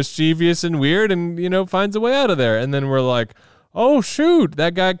being mischievous and weird and, finds a way out of there. And then we're like, oh, shoot,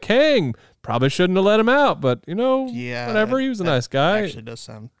 that guy Kang. Probably shouldn't have let him out, but, whatever. He was a nice guy. Actually does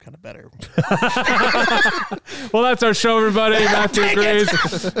sound kind of better. Well, that's our show, everybody. Matthew agrees.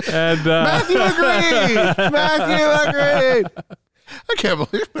 And, Matthew agreed. Matthew agreed. I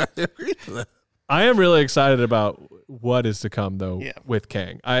can't believe Matthew agreed to that. I am really excited about what is to come, though, with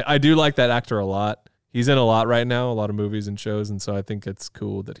Kang. I do like that actor a lot. He's in a lot right now, a lot of movies and shows, and so I think it's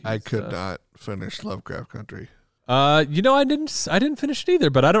cool that he's... I could not finish Lovecraft Country. I didn't finish it either,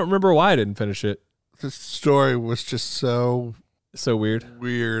 but I don't remember why I didn't finish it. The story was just so weird.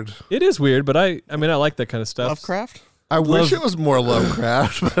 It is weird, but I like that kind of stuff. Lovecraft? I wish it was more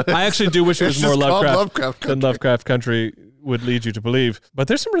Lovecraft. But I actually do wish it was more Lovecraft than Lovecraft Country would lead you to believe. But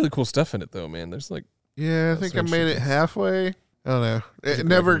there's some really cool stuff in it, though, man. There's like... Yeah, I think I made it halfay. I don't know. It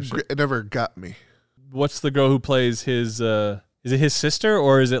never got me. What's the girl who plays his... is it his sister,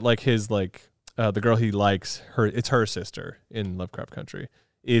 or is it like his, like... the girl he likes, it's her sister in Lovecraft Country,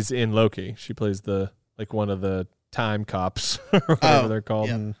 is in Loki. She plays one of the time cops or whatever they're called.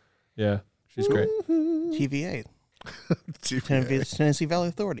 Yeah, she's great. TVA. Tennessee Valley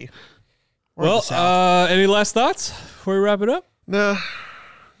Authority. Well, any last thoughts before we wrap it up? No.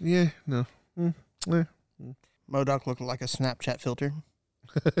 Yeah, no. Yeah. MODOK looked like a Snapchat filter.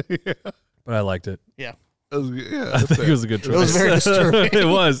 Yeah. But I liked it. Yeah. I think it was a good choice. It was very disturbing. It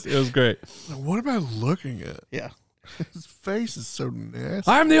was great. What am I looking at? Yeah. His face is so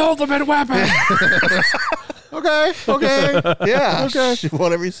nasty. I'm the ultimate weapon. Okay. Yeah. Okay.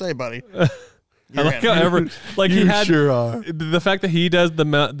 Whatever you say, buddy. I like how he had sure are. The fact that he does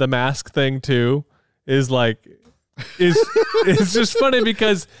the mask thing too is it's just funny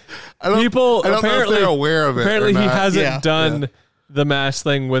because people I don't apparently know if they're aware of it. Apparently, he hasn't Yeah. done the mask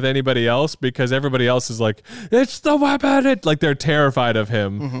thing with anybody else because everybody else is like, it's the weapon. Like they're terrified of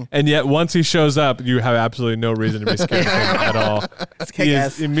him. And yet once he shows up, you have absolutely no reason to be scared of him at all. He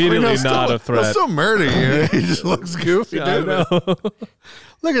is immediately not a threat. He'll still murder you. He just looks goofy. Yeah, I know.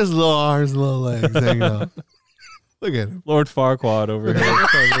 Look at his little arms, little legs hanging out. Look at him. Lord Farquaad over here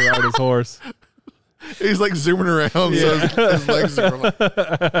trying to ride his horse. He's like zooming around so his legs are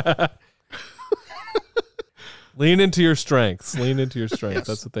like... Lean into your strengths. Yes.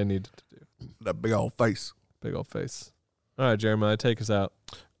 That's what they need to do. That big old face. All right, Jeremiah, take us out.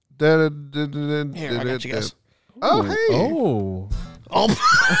 Here, I got you guys. Oh, hey. Oh.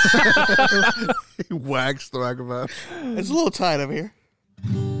 He waxed the microphone. It's a little tight over here.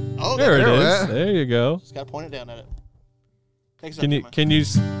 Oh, There it is. There you go. Just got to point it down at it. Can you?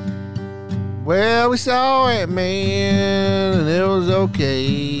 Well, we saw it, man, and it was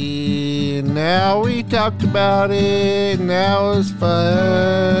okay. Now we talked about it, and now it was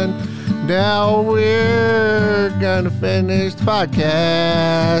fun. Now we're gonna finish the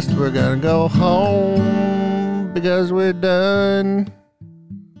podcast. We're gonna go home because we're done.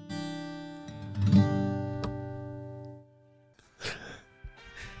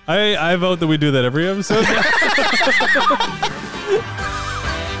 I vote that we do that every episode.